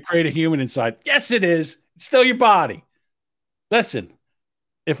body when you create a human inside. Yes, it is. It's still your body. Listen,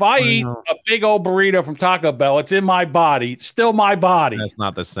 If I eat a big old burrito from Taco Bell, it's in my body. It's still my body. That's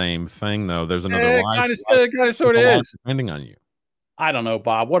not the same thing, though. There's another life. Kind of sort of is. Depending on you. I don't know,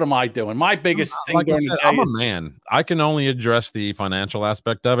 Bob. What am I doing? My biggest thing like during I said, the day I'm a is man. I can only address the financial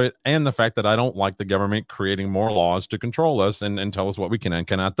aspect of it and the fact that I don't like the government creating more laws to control us and tell us what we can and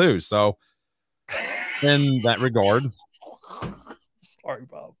cannot do. So, in that regard, sorry,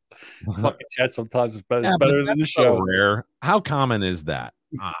 Bob. Fucking chat sometimes is better, yeah, better than the show. So rare. How common is that?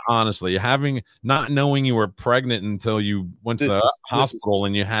 Honestly, not knowing you were pregnant until you went to the hospital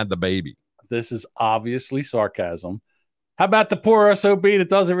and you had the baby. This is obviously sarcasm. How about the poor SOB that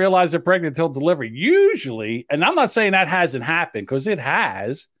doesn't realize they're pregnant until delivery? Usually, and I'm not saying that hasn't happened because it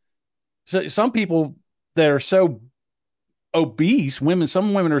has. So some people that are so obese,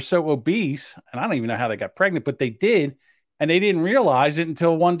 some women are so obese, and I don't even know how they got pregnant, but they did, and they didn't realize it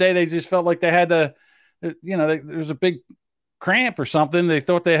until one day they just felt like they had to, there's a big cramp or something. They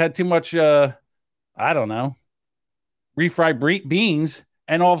thought they had too much, I don't know, refried beans,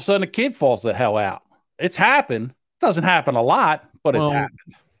 and all of a sudden a kid falls the hell out. It's happened. Doesn't happen a lot, but it's happened.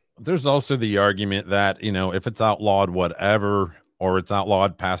 There's also the argument that, if it's outlawed, whatever, or it's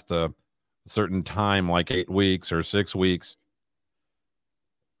outlawed past a certain time, like 8 weeks or 6 weeks.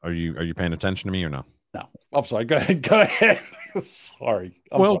 Are you paying attention to me or no? No, I'm sorry. Go ahead. Sorry.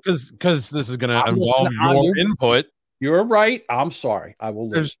 Because this is going to involve your input. You're right. I'm sorry. I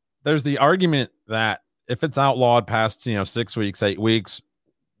will. There's the argument that if it's outlawed past 6 weeks, 8 weeks,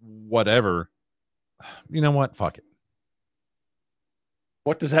 whatever, you know what? Fuck it.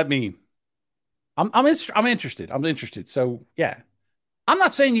 What does that mean? I'm interested. I'm interested. So yeah, I'm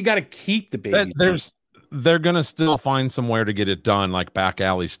not saying you got to keep the baby. They're gonna still find somewhere to get it done, like back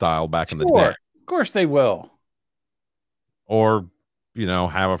alley style back in the day. Of course they will. Or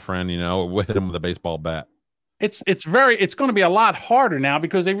have a friend hit him with a baseball bat. It's going to be a lot harder now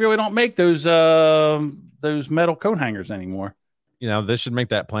because they really don't make those metal coat hangers anymore. This should make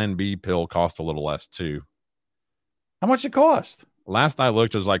that Plan B pill cost a little less too. How much it cost? Last I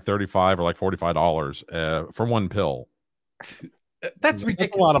looked, it was like $35 or like $45 for one pill. That's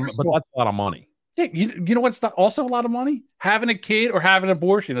ridiculous. But that's a lot of money. Yeah, you know what's also a lot of money? Having a kid or having an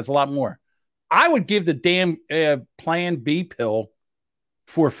abortion is a lot more. I would give the damn Plan B pill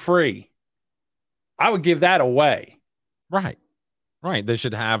for free. I would give that away. Right. They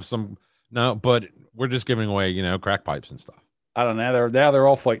should have some. No, but we're just giving away, crack pipes and stuff. I don't know. They're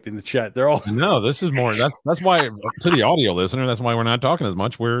all fighting in the chat. They're all. No, this is more. That's why to the audio listener. That's why we're not talking as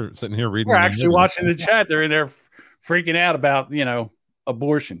much. We're sitting here reading. We're actually watching the chat. They're in there freaking out about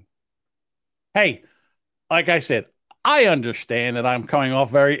abortion. Hey, like I said, I understand that I'm coming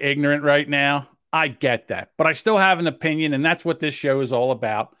off very ignorant right now. I get that, but I still have an opinion, and that's what this show is all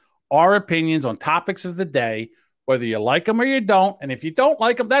about. Our opinions on topics of the day, whether you like them or you don't. And if you don't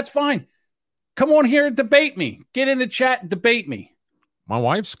like them, that's fine. Come on here and debate me. Get in the chat and debate me. My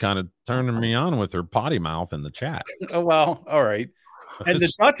wife's kind of turning me on with her potty mouth in the chat. Oh, well, all right. And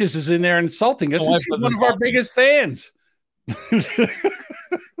the Duchess is in there insulting us. And she's one of our biggest fans.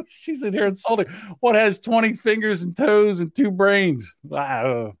 She's in here insulting. What has 20 fingers and toes and 2 brains? I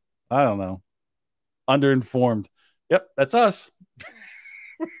don't know. Underinformed. Yep, that's us.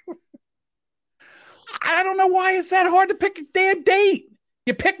 I don't know why it's that hard to pick a damn date.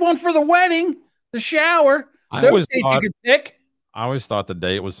 You pick one for the wedding, the shower. I always thought the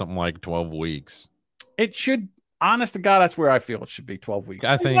date was something like 12 weeks. It should, honest to God, that's where I feel it should be 12 weeks.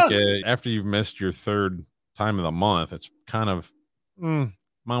 I think after you've missed your 3rd time of the month, it's kind of,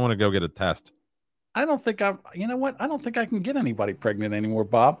 might want to go get a test. I don't think I don't think I can get anybody pregnant anymore,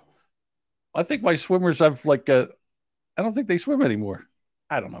 Bob. I think my swimmers have I don't think they swim anymore.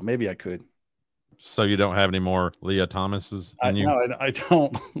 I don't know. Maybe I could. So you don't have any more Leah Thomases in you? No, I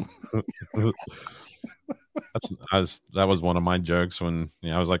don't. That was one of my jokes when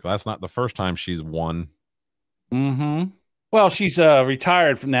I was like, that's not the first time she's won. Mm-hmm. Well, she's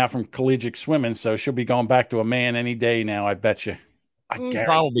retired from collegiate swimming, so she'll be going back to a man any day now, I bet you.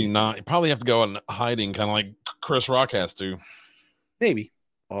 Probably not. You probably have to go in hiding, kind of like Chris Rock has to. Maybe.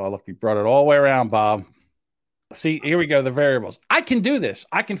 Oh, look, we brought it all the way around, Bob. See, here we go, the variables. I can do this.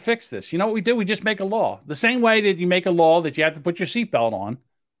 I can fix this. You know what we do? We just make a law. The same way that you make a law that you have to put your seatbelt on.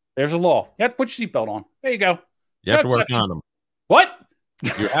 There's a law. You have to put your seatbelt on. There you go. You have to wear a condom. What?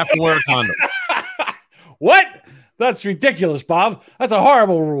 You have to wear a condom. What? That's ridiculous, Bob. That's a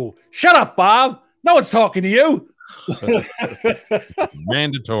horrible rule. Shut up, Bob. No one's talking to you.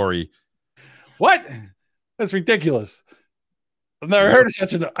 Mandatory. What? That's ridiculous. I've never heard of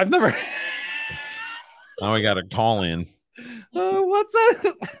such a. I've never. Now we got to call in. What's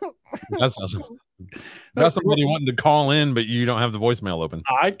that? Got somebody wanting to call in, but you don't have the voicemail open.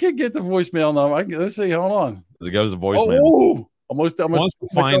 I could get the voicemail number. Let's see. Hold on. It goes to voicemail. Oh, almost wants to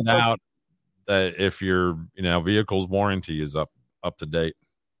find out that if your vehicle's warranty is up to date.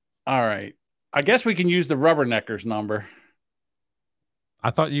 All right. I guess we can use the Rubberneckers number. I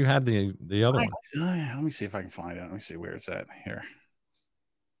thought you had the other one. Let me see if I can find it. Let me see where it's at here.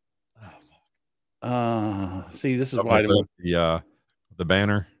 See, this is why the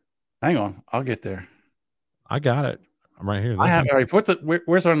banner. Hang on, I'll get there. I got it. I'm right here. I have it. Right,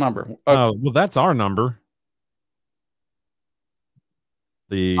 where's our number? Oh, well, that's our number.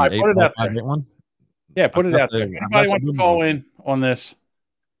 The put it out there. One. Yeah, put it out there. If anybody wants to call in on this,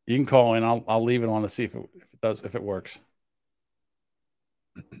 you can call in. I'll leave it on to see if it works.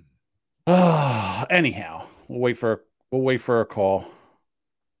 Anyhow, we'll wait for a call.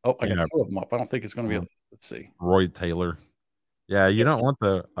 Oh, I got two of them up. I don't think it's going to be. Let's see. Roy Taylor. Yeah, you don't want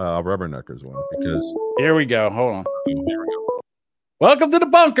the Rubberneckers one because. Here we go. Hold on. Here we go. Welcome to the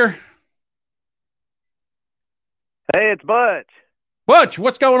bunker. Hey, it's Butch. Butch,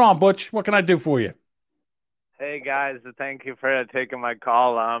 what's going on, Butch? What can I do for you? Hey guys, thank you for taking my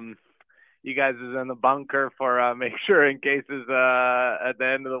call. You guys is in the bunker for make sure in cases at the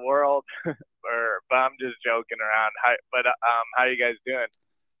end of the world. But I'm just joking around. How you guys doing?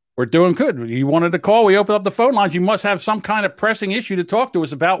 We're doing good. You wanted to call. We opened up the phone lines. You must have some kind of pressing issue to talk to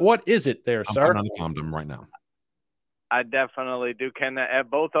us about. What is it there, sir? I'm on the condom right now. I definitely do. Can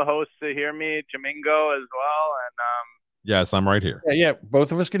both the hosts hear me, Jamingo as well? And yes, I'm right here. Yeah,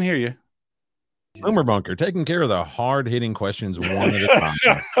 both of us can hear you. Boomer Bunker, taking care of the hard-hitting questions one at a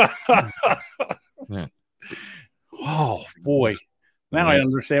time. Yeah. Oh, boy. Now I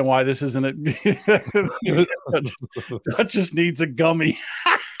understand why this isn't it. That just needs a gummy.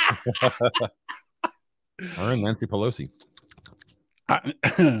 Or Nancy Pelosi.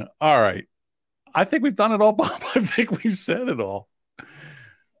 All right. I think we've done it all, Bob. I think we've said it all.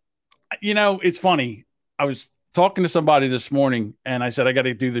 It's funny. I was talking to somebody this morning and I said, I got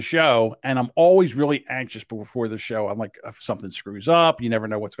to do the show. And I'm always really anxious before the show. I'm like, if something screws up, you never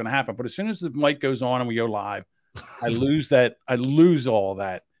know what's going to happen. But as soon as the mic goes on and we go live, I lose that. I lose all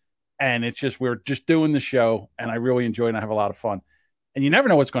that. And it's just, we're just doing the show and I really enjoy it and I have a lot of fun. And you never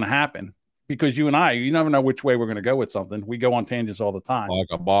know what's going to happen because you never know which way we're going to go with something. We go on tangents all the time. Like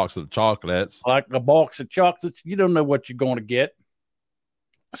a box of chocolates. You don't know what you're going to get.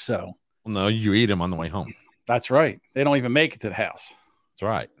 So. Well, no, you eat them on the way home. That's right. They don't even make it to the house. That's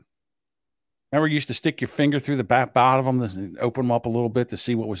right. Remember, you used to stick your finger through the back bottom of them and open them up a little bit to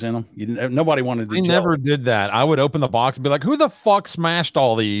see what was in them. Nobody wanted to. I never did that. I would open the box and be like, "Who the fuck smashed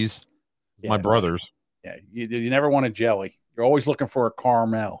all these?" Yes. My brothers. Yeah, you never want a jelly. You're always looking for a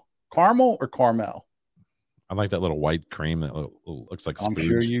caramel or caramel. I like that little white cream that looks like. I'm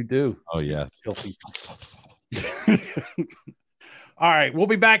sure you do. Oh yeah. All right, we'll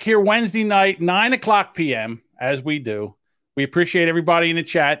be back here Wednesday night, 9:00 p.m. as we do. We appreciate everybody in the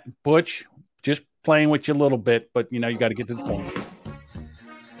chat. Butch, just playing with you a little bit, but you got to get to the point.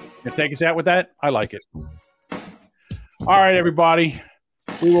 You take us out with that? I like it. All right, everybody.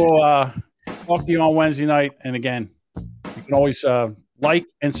 We will talk to you on Wednesday night. And again, you can always like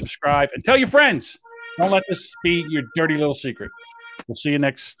and subscribe and tell your friends. Don't let this be your dirty little secret. We'll see you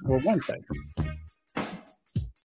next Wednesday.